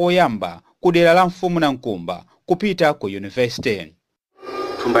wachinyamata woyamba kudera la mfumu Namkumba kupita ku university.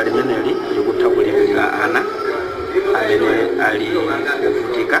 Thumba limeneli likutha kulimbikira ana amene ali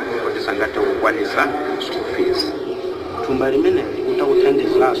kuvutika kuti sangathe kukwanisa school fees. Thumba limeneli likutha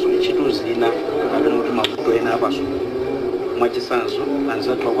kuthandiziranso ntchito zina kapena kuti mavuto ena apasukulu. Mwachitsanzo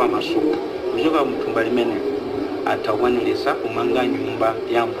anzathu kwa masukulu kuchoka mthumba limeneli atha kukwanirisa kumanga nyumba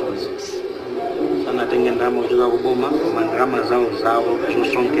ya mphunzitsi. Sanatenge ndalama kuchoka kuboma koma ndalama zawo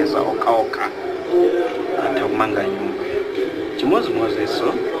zosongeza okhaokha atha kumanga nyumba.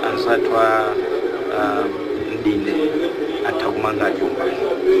 Chimozimozinso anzathu mdinde atha kumanga nyumba.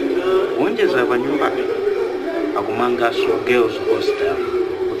 Kuonjeza pa nyumba akumanganso girls hostel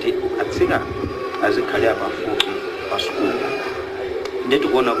kuti atsikana azikhalira pafupi pa sukulu. Ndiye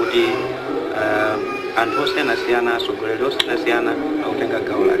tikuona kuti anthu osiyanasiyana, atsogoleri osiyanasiyana akutenga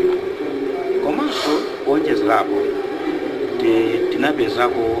gawo lalikulu. Komanso kuonjezerapo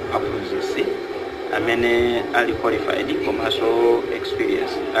tinapezako aphunzitsi amene ali qualified komanso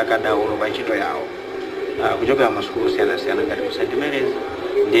experience akadaulo pa ntchito yawo kuchokera masukulu osiyanasiyana ngati ku St. Mary's.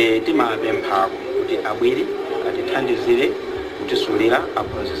 Ndi timapemphako kuti abwere atithandizire kutisulira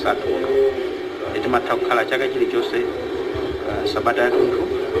aphunzitsi athuwa. Timatha kukhala chaka chilichonse sabata yathunthu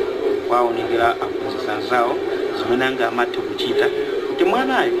kwaonekera aphunzitsi anzawo zimene angamathe kuchita kuti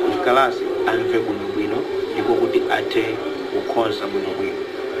mwanayo kukalasi amve bwinobwino ndipo kuti athe kukhonza bwinobwino.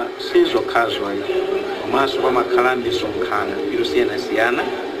 Sizokhazo ayi komanso pamakhala misonkhano yosiyanasiyana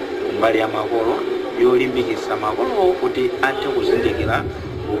mbali ya makolo yolimbikitsa makolo kuti athe kuzindikira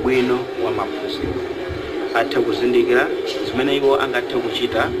ubwino wa maphunziro, athe kuzindikira zimene iwo angathe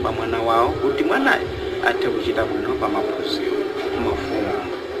kuchita pa mwana wawo kuti mwanayo athe kuchita bwino pa maphunziro mafumu.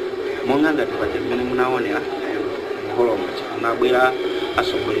 Monga ngati paja mmene munaonera mholomba munabwera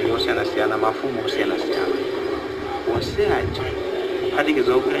atsogoleri osiyanasiyana, mafumu osiyanasiyana, onse aja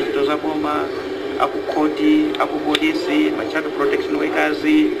kuphatikiza ogwira ntchito za boma, akukhoti, akupolisi, ma-child protection workers,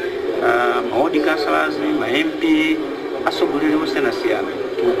 ma-ward councillors, ma-MP, atsogoleri osiyanasiyana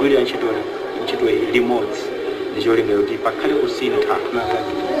tikugwirira ntchito limodzi ndi cholinga kuti pakhale kusintha.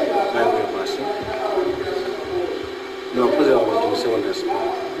 Ndimaphunzira ku secondary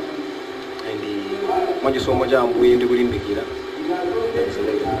school and mwachisomo cha Ambuye ndikulimbikira ndipeze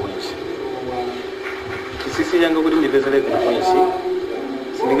 11 points. Chisisi changa kuti ndipeze 11 points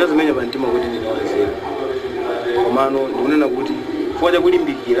sindingazimenya pa mtima kuti ndinawazera, komano ndikunena kuti chifukwa cha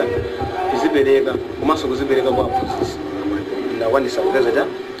kulimbikira kuzipereka komanso kuzipereka kwa aphunzitsi ndinakwanisa kupeza cha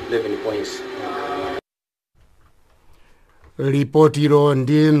 11 points. Lipotiro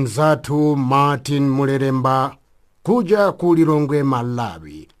ndi mzathu Martin Muleremba kuja ku Lilongwe,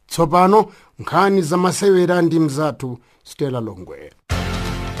 Malawi. Tsopano nkhani za masewera ndi mzathu Stella Longwe.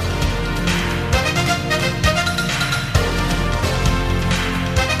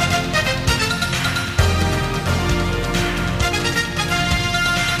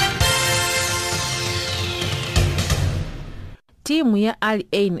 Timu ya Al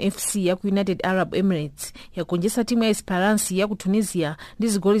Ain FC ya ku United Arab Emirates yagonjetsa timu ya Esperance ya ku Tunisia ndi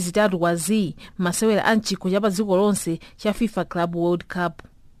zigoli 3-0 masewera a mchikho cha pa dziko lonse cha FIFA Club World Cup.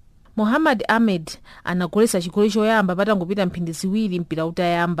 Mohamed Ahmed anagoletsa chigoli choyamba patangopita mphindi ziwiri mpira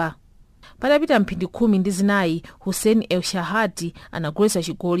utayamba. Patapita mphindi 14 Hussein El Shahati anagoletsa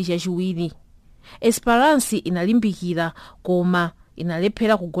chigoli chachiwiri. Esperance inalimbikira koma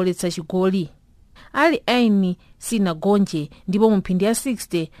inalephera kugoletsa chigoli. Ali Aini sinagonje ndipo mu mphindi ya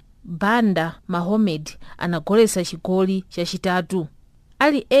 60 Banda Mohamed anagoletsa chigoli chachitatu.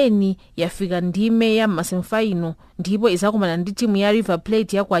 Ali Aini yafika ndime ya masemifaino ndipo izakumana ndi timu ya River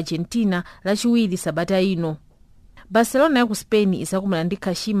Plate ya ku Argentina lachiwiri sabata ino. Barcelona ya ku Spain izakumana ndi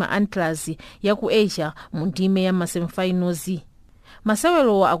Kashima Antlers ya ku Asia mu ndime ya masemifinals.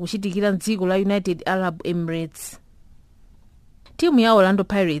 Masewerowa akuchitikira mdziko la United Arab Emirates. Timu ya Orlando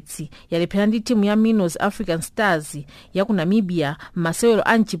Pirates yalephera ndi timu ya Minos African Stars ya ku Namibia masewero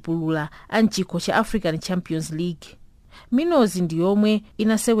anchipulula anchikho cha African Champions League. Minos ndi yomwe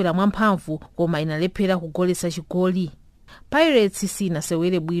inasewera mwamphamvu koma inalephera kugoletsa chigoli. Pirates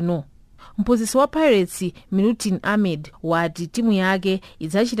sinasewere bwino. Mphunzitsi wa Pirates Milutin Ahmed wati timu yake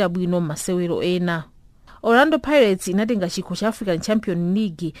idzachita bwino masewero ena. Orlando Pirates inatenga chikho cha African Champions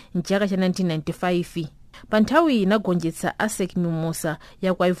League mchaka cha 1995. Pa nthawi inagonjetsa ASEC Mimosa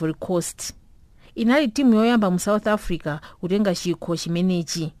ya ku Ivory Coast. Inali timu yoyamba mu South Africa kutenga chikho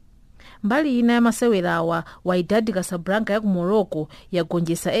chimenechi. Mbali ina ya masewerawa Wydad Casablanca ya ku Morocco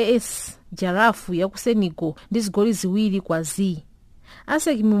yagonjetsa AS Jarafu ya ku Senegal ndi zigoli 2-0.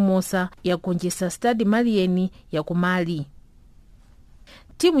 ASEC Mimosa yagonjetsa Stade Malien ya ku Mali.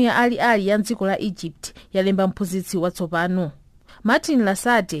 Timu ya Al Ahly ya dziko la Egypt yalemba mphunzitsi watsopano. Martin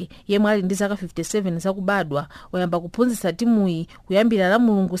Lasate yemwe ali ndi zaka 57 zakubadwa wayamba kuphunzitsa timuyi kuyambira la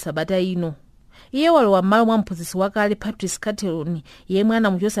Mulungu sabata ino. Iye walowa m'malo mwa mphunzitsi wakale Patrice Carteron yemwe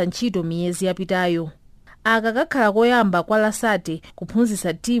anamuchotsa ntchito miyezi yapitayo. Aka kakhala koyamba kwa Lasate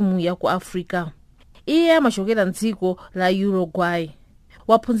kuphunzitsa timu ya ku Africa. Iye amachokera mdziko la Uruguay.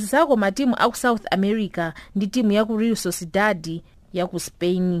 Waphunzitsako matimu aku South America ndi timu ya ku Real Sociedad ya ku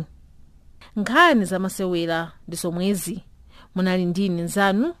Spain. Nkhani za masewera ndi somwezi. Munali ndini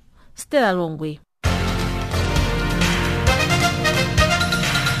nzanu Stella Longwe.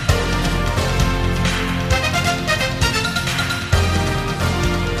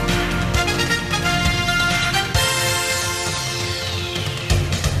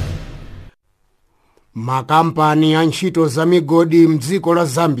 Makampani ya ntchito za migodi mdziko la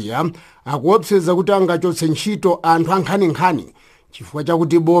Zambia akuopseza kuti angachotse ntchito anthu ankhaninkhani chifukwa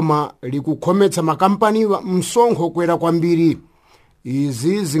chakuti boma likukhometsa makampani msonkho kwera kwambiri.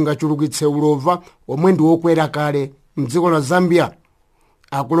 Izi zingachulukitse ulova omwe ndi wokwera kale mdziko la Zambia.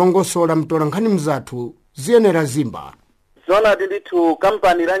 Akulongosola mtolankhani mzathu Ziyenera Zimba. Zonadi ndithu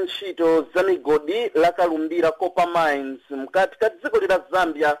kampani la ntchito za migodi la Kalumbira Copper Mines mkati ka dziko la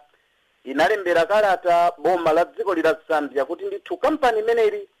Zambia inalembera kalata boma la dziko la Zambia kuti ndithu kampani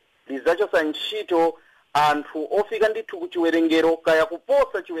imeneyi lidzachotsa ntchito anthu ofika ndithu ku chiwerengero kaya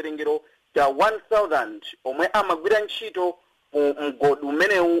kuposa chiwerengero cha 1000 omwe amagwira ntchito mgodi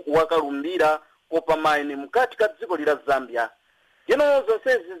umenewu wa Kalumbira Copper Mine mkati ka dziko la Zambia. njeno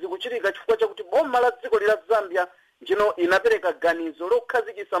zonsezi zikuchitika chifukwa chakuti boma la dziko la Zambia njeno inapereka ganizo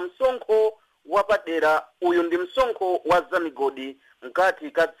lokhazikitsa msonkho wapadera. Uyu ndi msonkho wa zamigodi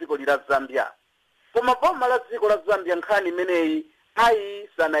mkati ka dziko la Zambia. Koma boma la dziko la Zambia nkhani imeneyi ayi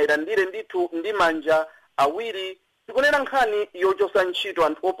sanayilandire ndithu ndi manja awiri. Tikunena nkhani yochotsa ntchito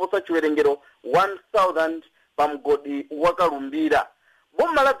anthu oposa chiwerengero 1000 pa mgodi wakalumbira.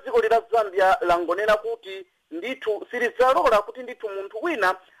 Boma la dziko la Zambia langonena kuti ndithu silidzalola kuti ndithu munthu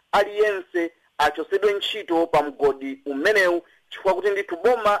wina aliyense achotsedwe ntchito pa mgodi umenewu, chifukwa kuti ndithu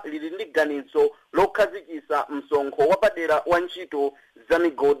boma lili ndi ganizo lokhazikitsa msonkho wapadera wa ntchito za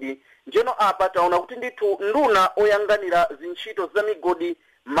migodi. Njeno apa taona kuti ndithu nduna oyang'anira zintchito za migodi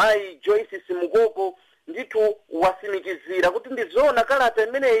Mayi Joyce Simukoko ndithu wasimikizira kuti ndizoona kalata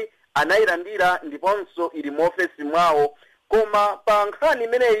imeneyi anayilandira ndiponso ili mu ofesi mwawo. Koma pa nkhani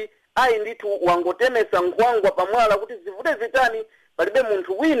imeneyi ayi ndithu wangotemesa nkhwangwa pamwala kuti zivute zitani palibe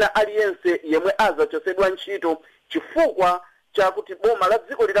munthu wina aliyense yemwe azachotsedwa ntchito, chifukwa chakuti boma la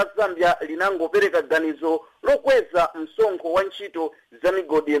dziko la Zambia linangopereka ganizo lokweza msonkho wa ntchito za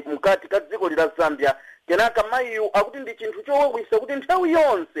migodi mkati ka dziko la Zambia. Kenaka mayiyu akuti ndi chinthu chowawisa kuti nthawi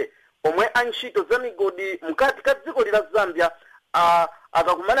yonse omwe antchito za migodi mkati ka dziko la Zambia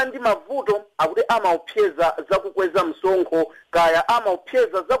akakumana ndi mavuto akuti amaupseza za kukweza msonkho kaya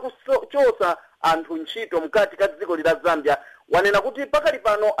amaupseza za kuchotsa anthu ntchito mkati ka dziko la Zambia. Wanena kuti pakali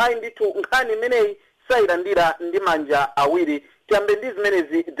pano ayi ndithu nkhani imeneyi sayilandira ndi manja awiri. Tiyambe ndi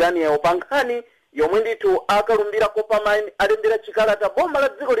zimenezi Daniel pa nkhani yomwe ndithu akalumbira Coppermine alembera chikalata boma la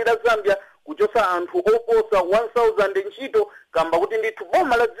dziko la Zambia kuchotsa anthu oposa 1000 ntchito, kamba kuti ndithu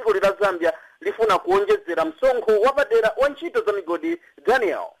boma la dziko la Zambia lifuna kuonjezera msonkho wapadera wa ntchito za migodi.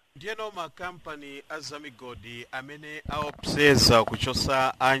 Daniel, ndiyeno makampani azamigodi amene aopseza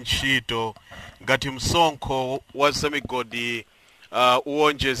kuchotsa antchito ngati msonkho wa zamigodi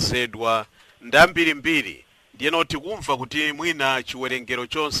uwonjezedwa ndambirimbiri, ndiyeno tikumva kuti mwina chiwerengero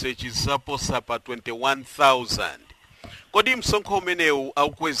chonse chizaposa pa 21,000. Kodi msonkho umenewu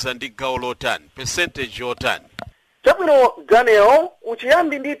aukweza ndi gawo lotani, percentage yotani? Chabwino Daniel,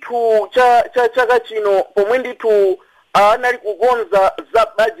 kuchiyambi ndithu chaka chino pomwe ndithu anali kukonza za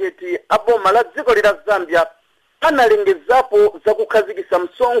bajeti aboma la dziko la Zambia analengezapo za kukhazikitsa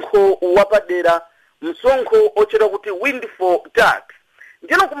msonkho wapadera, msonkho ochedwa kuti windfall tax.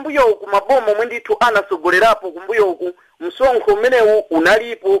 Njeno kumbuyo uku maboma omwe ndithu anasogolerapo kumbuyo uku msonkho umenewu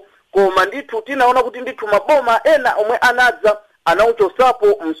unalipo, koma ndithu tinaona kuti ndithu maboma ena omwe anadza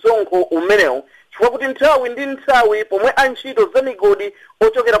anauchosapo msonkho umenewu, chifukwa kuti nthawi ndi nthawi pomwe antchito za migodi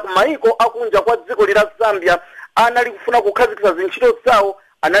ochokera ku mayiko akunja kwa dziko la Zambia anali kufuna kukhazikitsa zintchito zawo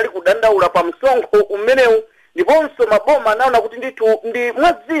anali kudandaula pa msonkho umenewu. Ndiponso maboma anaona kuti ndithu ndi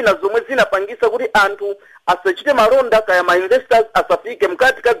mwazina zomwe zinapangisa kuti anthu asachite malonda kaya ma investors asafike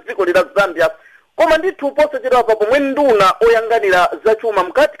mkati ka dziko la Zambia. Koma ndithu posachedwa pa pomwe nduna oyang'anira zachuma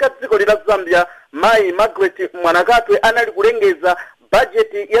mkati ka dziko la Zambia Mayi Margaret Mwanakatwe anali kulengeza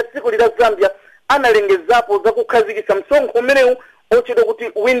bajeti ya dziko la Zambia, analengezapo za kukhazikitsa msonkho umenewu ochedwa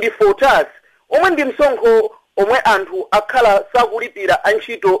kuti windfall tax, omwe ndi msonkho omwe anthu akhala sakulipira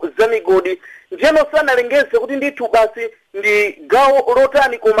antchito za migodi. Njeno sanalengeze kuti ndithu basi ndi gawo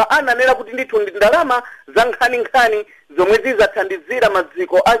lotani, koma ananena kuti ndithu ndi ndalama za nkhani zomwe zizathandizira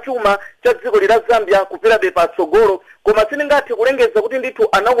maziko achuma cha dziko la Zambia kupitabe patsogolo. Koma siningathe kulengeza kuti ndithu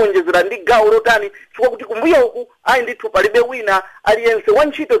anakuonjezera ndi gawo lotani, chifukwa kuti kumbuyo uku ayi ndithu palibe wina aliyense wa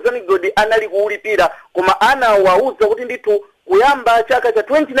ntchito za migodi anali kuwulipira, koma anawauza kuti ndithu kuyamba chaka cha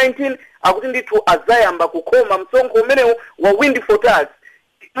 2019 akuti ndithu azayamba kukhoma msonkho umenewu wa windfall tax.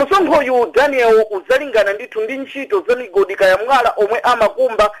 Msonkho uyu Daniel uzalingana ndithu ndi ntchito za migodi kaya mwala omwe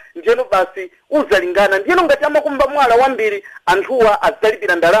amakumba, njeno basi uzalingana. Ndiyeno ngati amakumba mwala wambiri anthuwa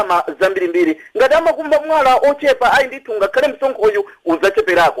azalipira ndalama zambirimbiri, ngati amakumba mwala ochepa ayi ndithu ngakhale msonkho uyu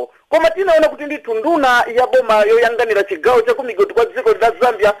uzacheperako. Koma tinaona kuti ndithu nduna ya boma yoyang'anira chigawo cha kumigodi kwa dziko la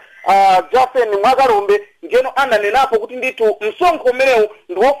Zambia Jafen Mwakalombe ngeno ananenapo kuti ndithu msonkho umenewu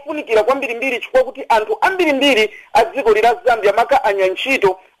ndi wofunikira kwambirimbiri, chifukwa kuti anthu ambirimbiri a dziko la Zambia maka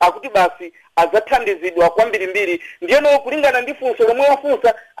anyantchito akuti basi azathandizidwa kwambirimbiri. Ndiyeno kulingana ndi funso lomwe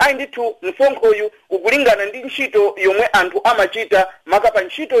wafunsa ayi ndithu msonkho uyu ukulingana ndi ntchito yomwe anthu amachita maka pa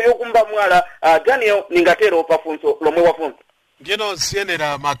ntchito yokumba mwala. Daniel, ningatero pa funso lomwe wafunsa. Ndiyeno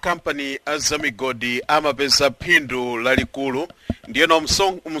ziyenera makampani azamigodi amapeza phindu lalikulu, ndiyeno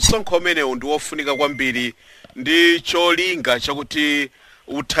msonkho umenewu ndi wofunika kwambiri ndi cholinga chakuti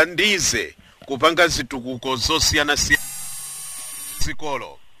uthandize kupanga zitukuko zosiyanasiyana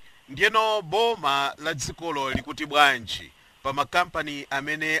dzikolo. Ndiyeno boma la dzikolo likuti bwanji pa makampani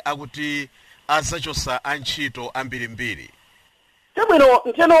amene akuti azachotsa antchito ambirimbiri? chabwino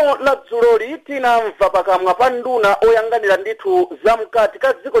ntcheno la dzuloli tinamva pakamwa pa nduna oyang'anira ndithu zamkati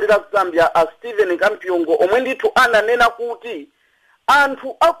ka dziko la Zambia a Stephen Kampyongo omwe ndithu ananena kuti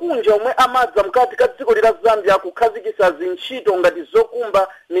anthu akunja omwe amadza mkati ka dziko la Zambia kukhazikitsa zintchito ngati zokumba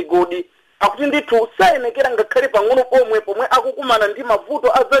migodi akuti ndithu sayenekera ngakhale pang'ono pomwe akukumana ndi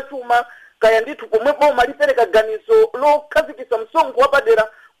mavuto azachuma kaya ndithu pomwe boma lipereka ganizo lokhazikitsa msonkho wapadera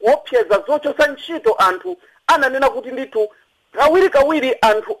kuopseza zochotsa ntchito anthu ananena kuti ndithu kawiri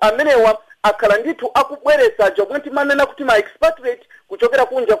anthu amenewa akhala ndithu akubweretsa chomwe timanena kuti ma expatriate kuchokera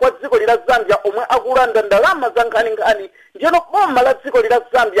kunja kwa dziko la Zambia omwe akulanda ndalama za nkhaninkhani ndiyeno boma la dziko la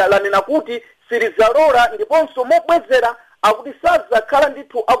Zambia lanena kuti silizalola ndiponso mobwezera akuti sazakhala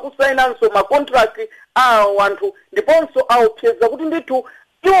ndithu akusainanso makontrakt awo anthu ndiponso aopseza kuti ndithu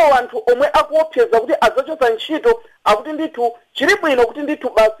iwo anthu omwe akuopseza kuti azachotsa ntchito akuti ndithu chili bwino kuti ndithu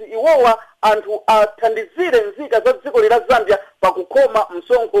basi iwowa anthu athandizire nzika za dziko la Zambia pakukhoma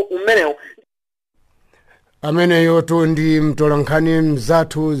msonkho umenewo. Ameneyo ndi mtolankhani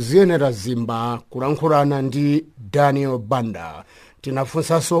mzathu ziyenera zimba kulankhulana ndi Daniel Banda.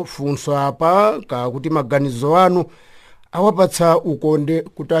 Tinafunsanso funso apa kakuti maganizo anu awapatsa ukonde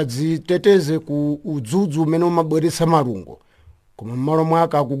kuti adziteteze ku udzudzu umene umabweretsa malungo koma m'malo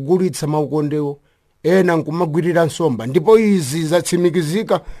mwake akugulitsa maukondewo ena nkumagwirira nsomba ndipo izi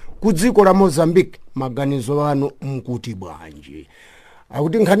zatsimikizika ku dziko la Mozambique. Maganizo anu mkuti bwanji?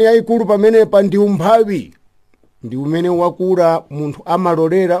 Akuti nkhani yayikulu pamenepa ndi umphawi ndi umene wakula munthu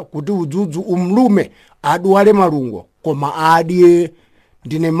amalolera kuti udzudzu umlume adwale malungo koma adye.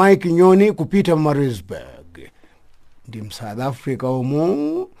 Ndine Mike Nyoni kupita Marisburg ndi South Africa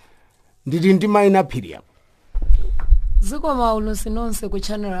omu nditi ndi maina phiria ziko maulo sinonse ku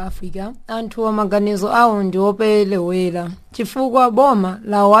Channel Africa. Anthu wa maganizo awo ndi opelewera chifukwa boma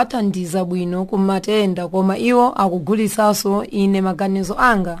lawo athandiza bwino kumatenda koma iwo akugulitsanso. Ine maganizo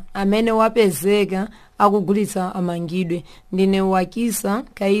anga amene wapezeka akugulitsa amangidwe. Ndine Wakisa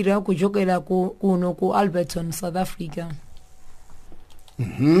Kaira kuchokera kuno ku Alberton, South Africa.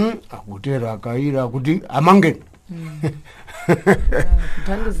 Akutera Kaira kuti amangeni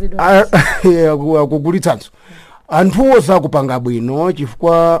akugulitsanso. Anthuwo sakupanga bwino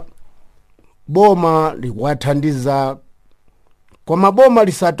chifukwa boma likuwathandiza koma boma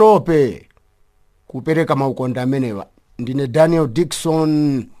lisatope kupereka maukonde amenewa. Ndine Daniel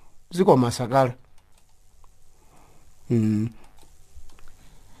Dixon ziko Masakala.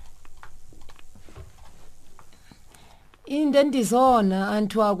 Inde ndizoona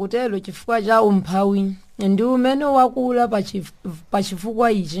anthu akutelo chifukwa cha umphawi ndi umene wakula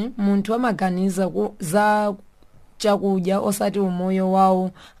pachifukwa ichi munthu amaganiza za chakudya osati umoyo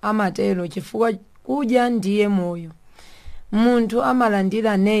wawo. Amatelo chifukwa kudya ndiye moyo. Munthu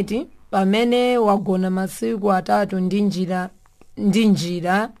amalandira neti pamene wagona masiku atatu ndi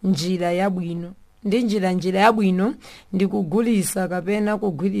njira yabwino. Njira yabwino ndi kugulitsa kapena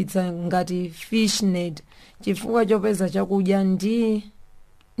kugwiritsa ngati fish net chifukwa chopeza chakudya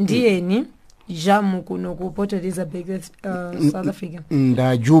ndiyeni jamu kuno ku Port Elizabeth, South Africa.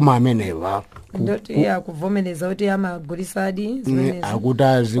 Ndajuma amenewa ndoti akuvomereza kuti amagulitsadi zimene akuti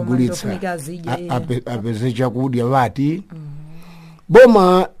azigulitsa apeze chakudya vati.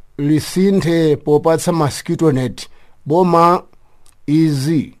 Boma lisinthe popatsa mosquito net. Boma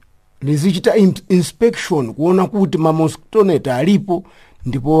izi lizichita inspection kuona kuti ma mosquito net alipo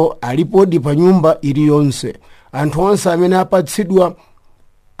ndipo alipodi pa nyumba iliyonse. Anthu onse amene apatsidwa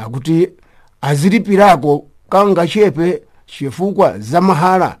akuti azilipirako kangachepe chifukwa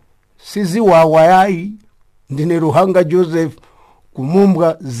zamahala siziwawa yayi. Ndine Ruhanga Joseph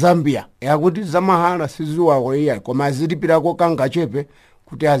kumumbwa Zambia yakuti zamahala siziwawa yayi koma azilipirako kangachepe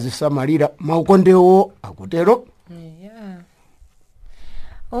kuti azisamalira maukondewo akutero.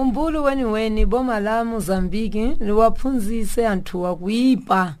 Umbulu weni boma la Mozambique liwaphunzitse anthu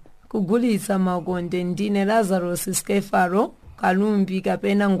akuipa kugulitsa maukonde. Ndine Lazarus Skefaro Kalumbi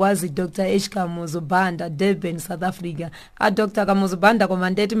kapena ngwazi Dr. H. Kamuzu Banda, Durban, South Africa. Dr. Kamuzu Banda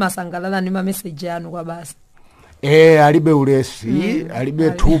komandeti masangalala ni mameseji anu kwa basi. Alibe ulesi, alibe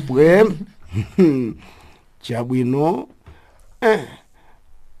tupwe. Chabwino.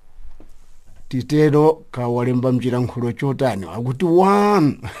 Titero kawalemba mchilankhulo chotani akuti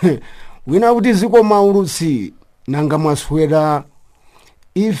wina kuti ziko maulutsi nanga mwaswera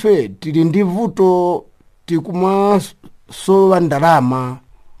ife tili ndi vuto tikumasowa ndalama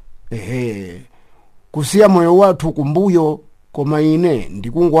kusiya moyo wathu kumbuyo koma ine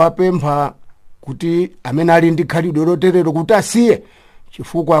ndikungowapempha kuti amene ali ndi khalidwe loterero kuti asiye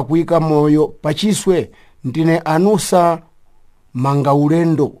chifukwa akuyika moyo pachiswe. Ndine Anusa Manga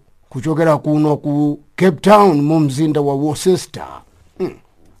Ulendo kuchokera kuno ku Cape Town mu mzinda wa Worcester.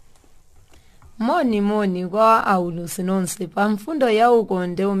 moni kwa aulusi nonse pa mfundo ya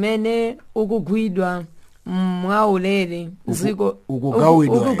ukonde umene ukugwidwa mwaulere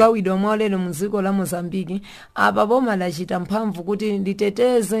ukugawidwa mwaulere mu dziko la Mozambiki. Apa boma lachita mphamvu kuti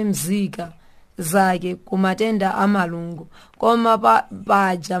liteteze mzika zake ku matenda amalungo, koma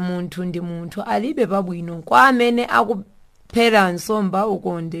paja munthu ndi munthu alibe pabwino kwa amene akuphera nsomba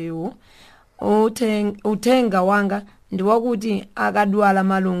ukondewo. Uthenga wanga ndi wakuti akadwala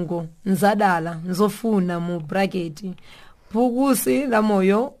malungo nzadala nzofuna mu braketi phukusi la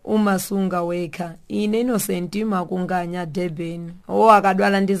moyo umasunga wekha. Ine Innocent makunganya Durban.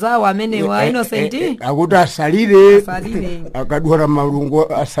 Akadwala ndizawo amenewa Innocent akuti asalire akadwala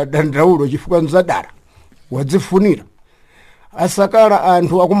malungo asadandaulo chifukwa nzadala wadzifunira. Asakala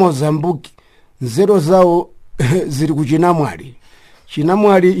anthu aku Mozambique nzeru zawo zili ku Chinamwali.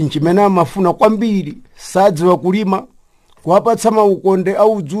 Chinamwali nchimene amafuna kwambiri, sadziwa kulima, kuwapatsa maukonde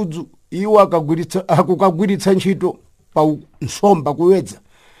audzudzu iwo akukagwiritsa ntchito pa nsomba kuwedza.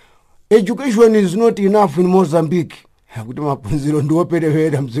 Education is not enough in Mozambique. Akuti maphunziro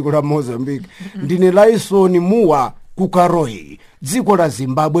ndiwoperewera mdziko la Mozambique. Ndine Laison Muwa Kukaroi, dziko la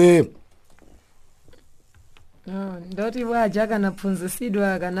Zimbabwe. Ndoti waja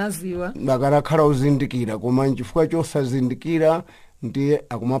kanaphunzisidwa kanaziwa Bakanakhala uzindikira, koma nchifukwa chosazindikira ndiye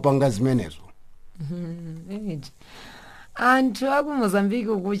akumapanga zimenezo. Anthu aku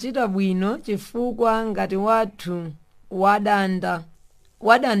Mozambique kuchita bwino chifukwa ngati wathu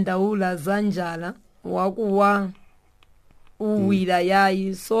wadandaula za njala wakuwa uwira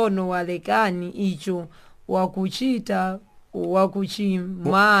yayi sono walekani icho wakuchita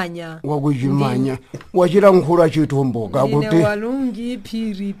wakuchimanya wachira nkhula chitomboka kuti walungi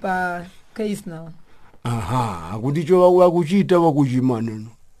phiri pa kaisna. Akuti cho wakuchita wakuchimana no.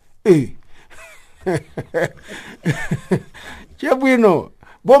 Chabwino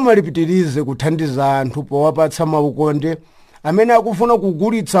boma lipitirize kuthandiza anthu powapatsa maukonde amene akufuna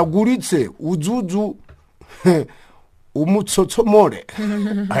kugulitse udzudzu umutsotsomole.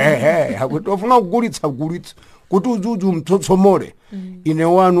 Akuti ofuna kugulitsa kuti udzudzu umtsotsomole. Ine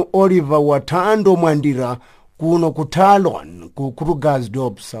wanu Oliver Watando Mwandira kuno ku Talon ku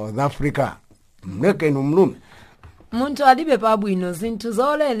Krugersdorp South Africa. Mlekeni mlume munthu alibe pabwino zinthu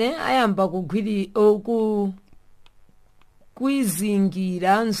zolele ayamba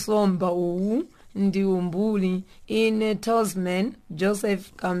kuizingira nsomba uwu ndi umbuli. Ine Tasman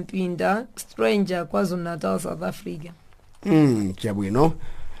Joseph Kampinda, stranger KwaZulu-Natal, South Africa. Chabwino.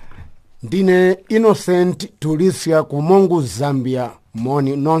 Ndine Innocent Tulisia kumongu Zambia.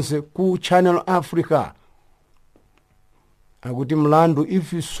 Moni nonse ku Channel Africa. Akuti mlandu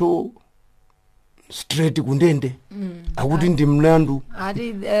if you so straight kundende. Akuti ndi mlandu.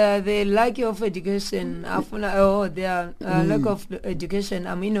 The lack of education lack of education.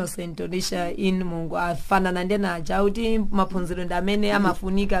 I'm Innocent Tulisha in Mungu afanana ndena jauti maphunziro ndamene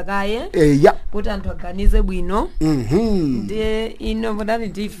amafunika kaye kuti anthu aganize bwino. Ndi ino mudani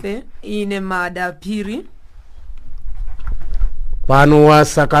ndife ine mada phiri pano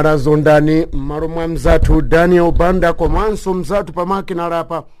wasakala zondani mmalo mwa mzathu Daniel Banda komanso mzathu pamakina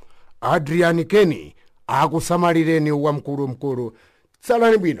lapa Adrian Kenny akusamalireni wa mkulu.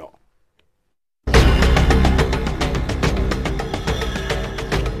 Tsalani bwino.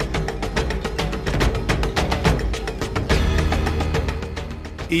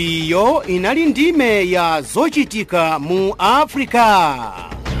 Iyo inali ndime ya zochitika mu Afrika.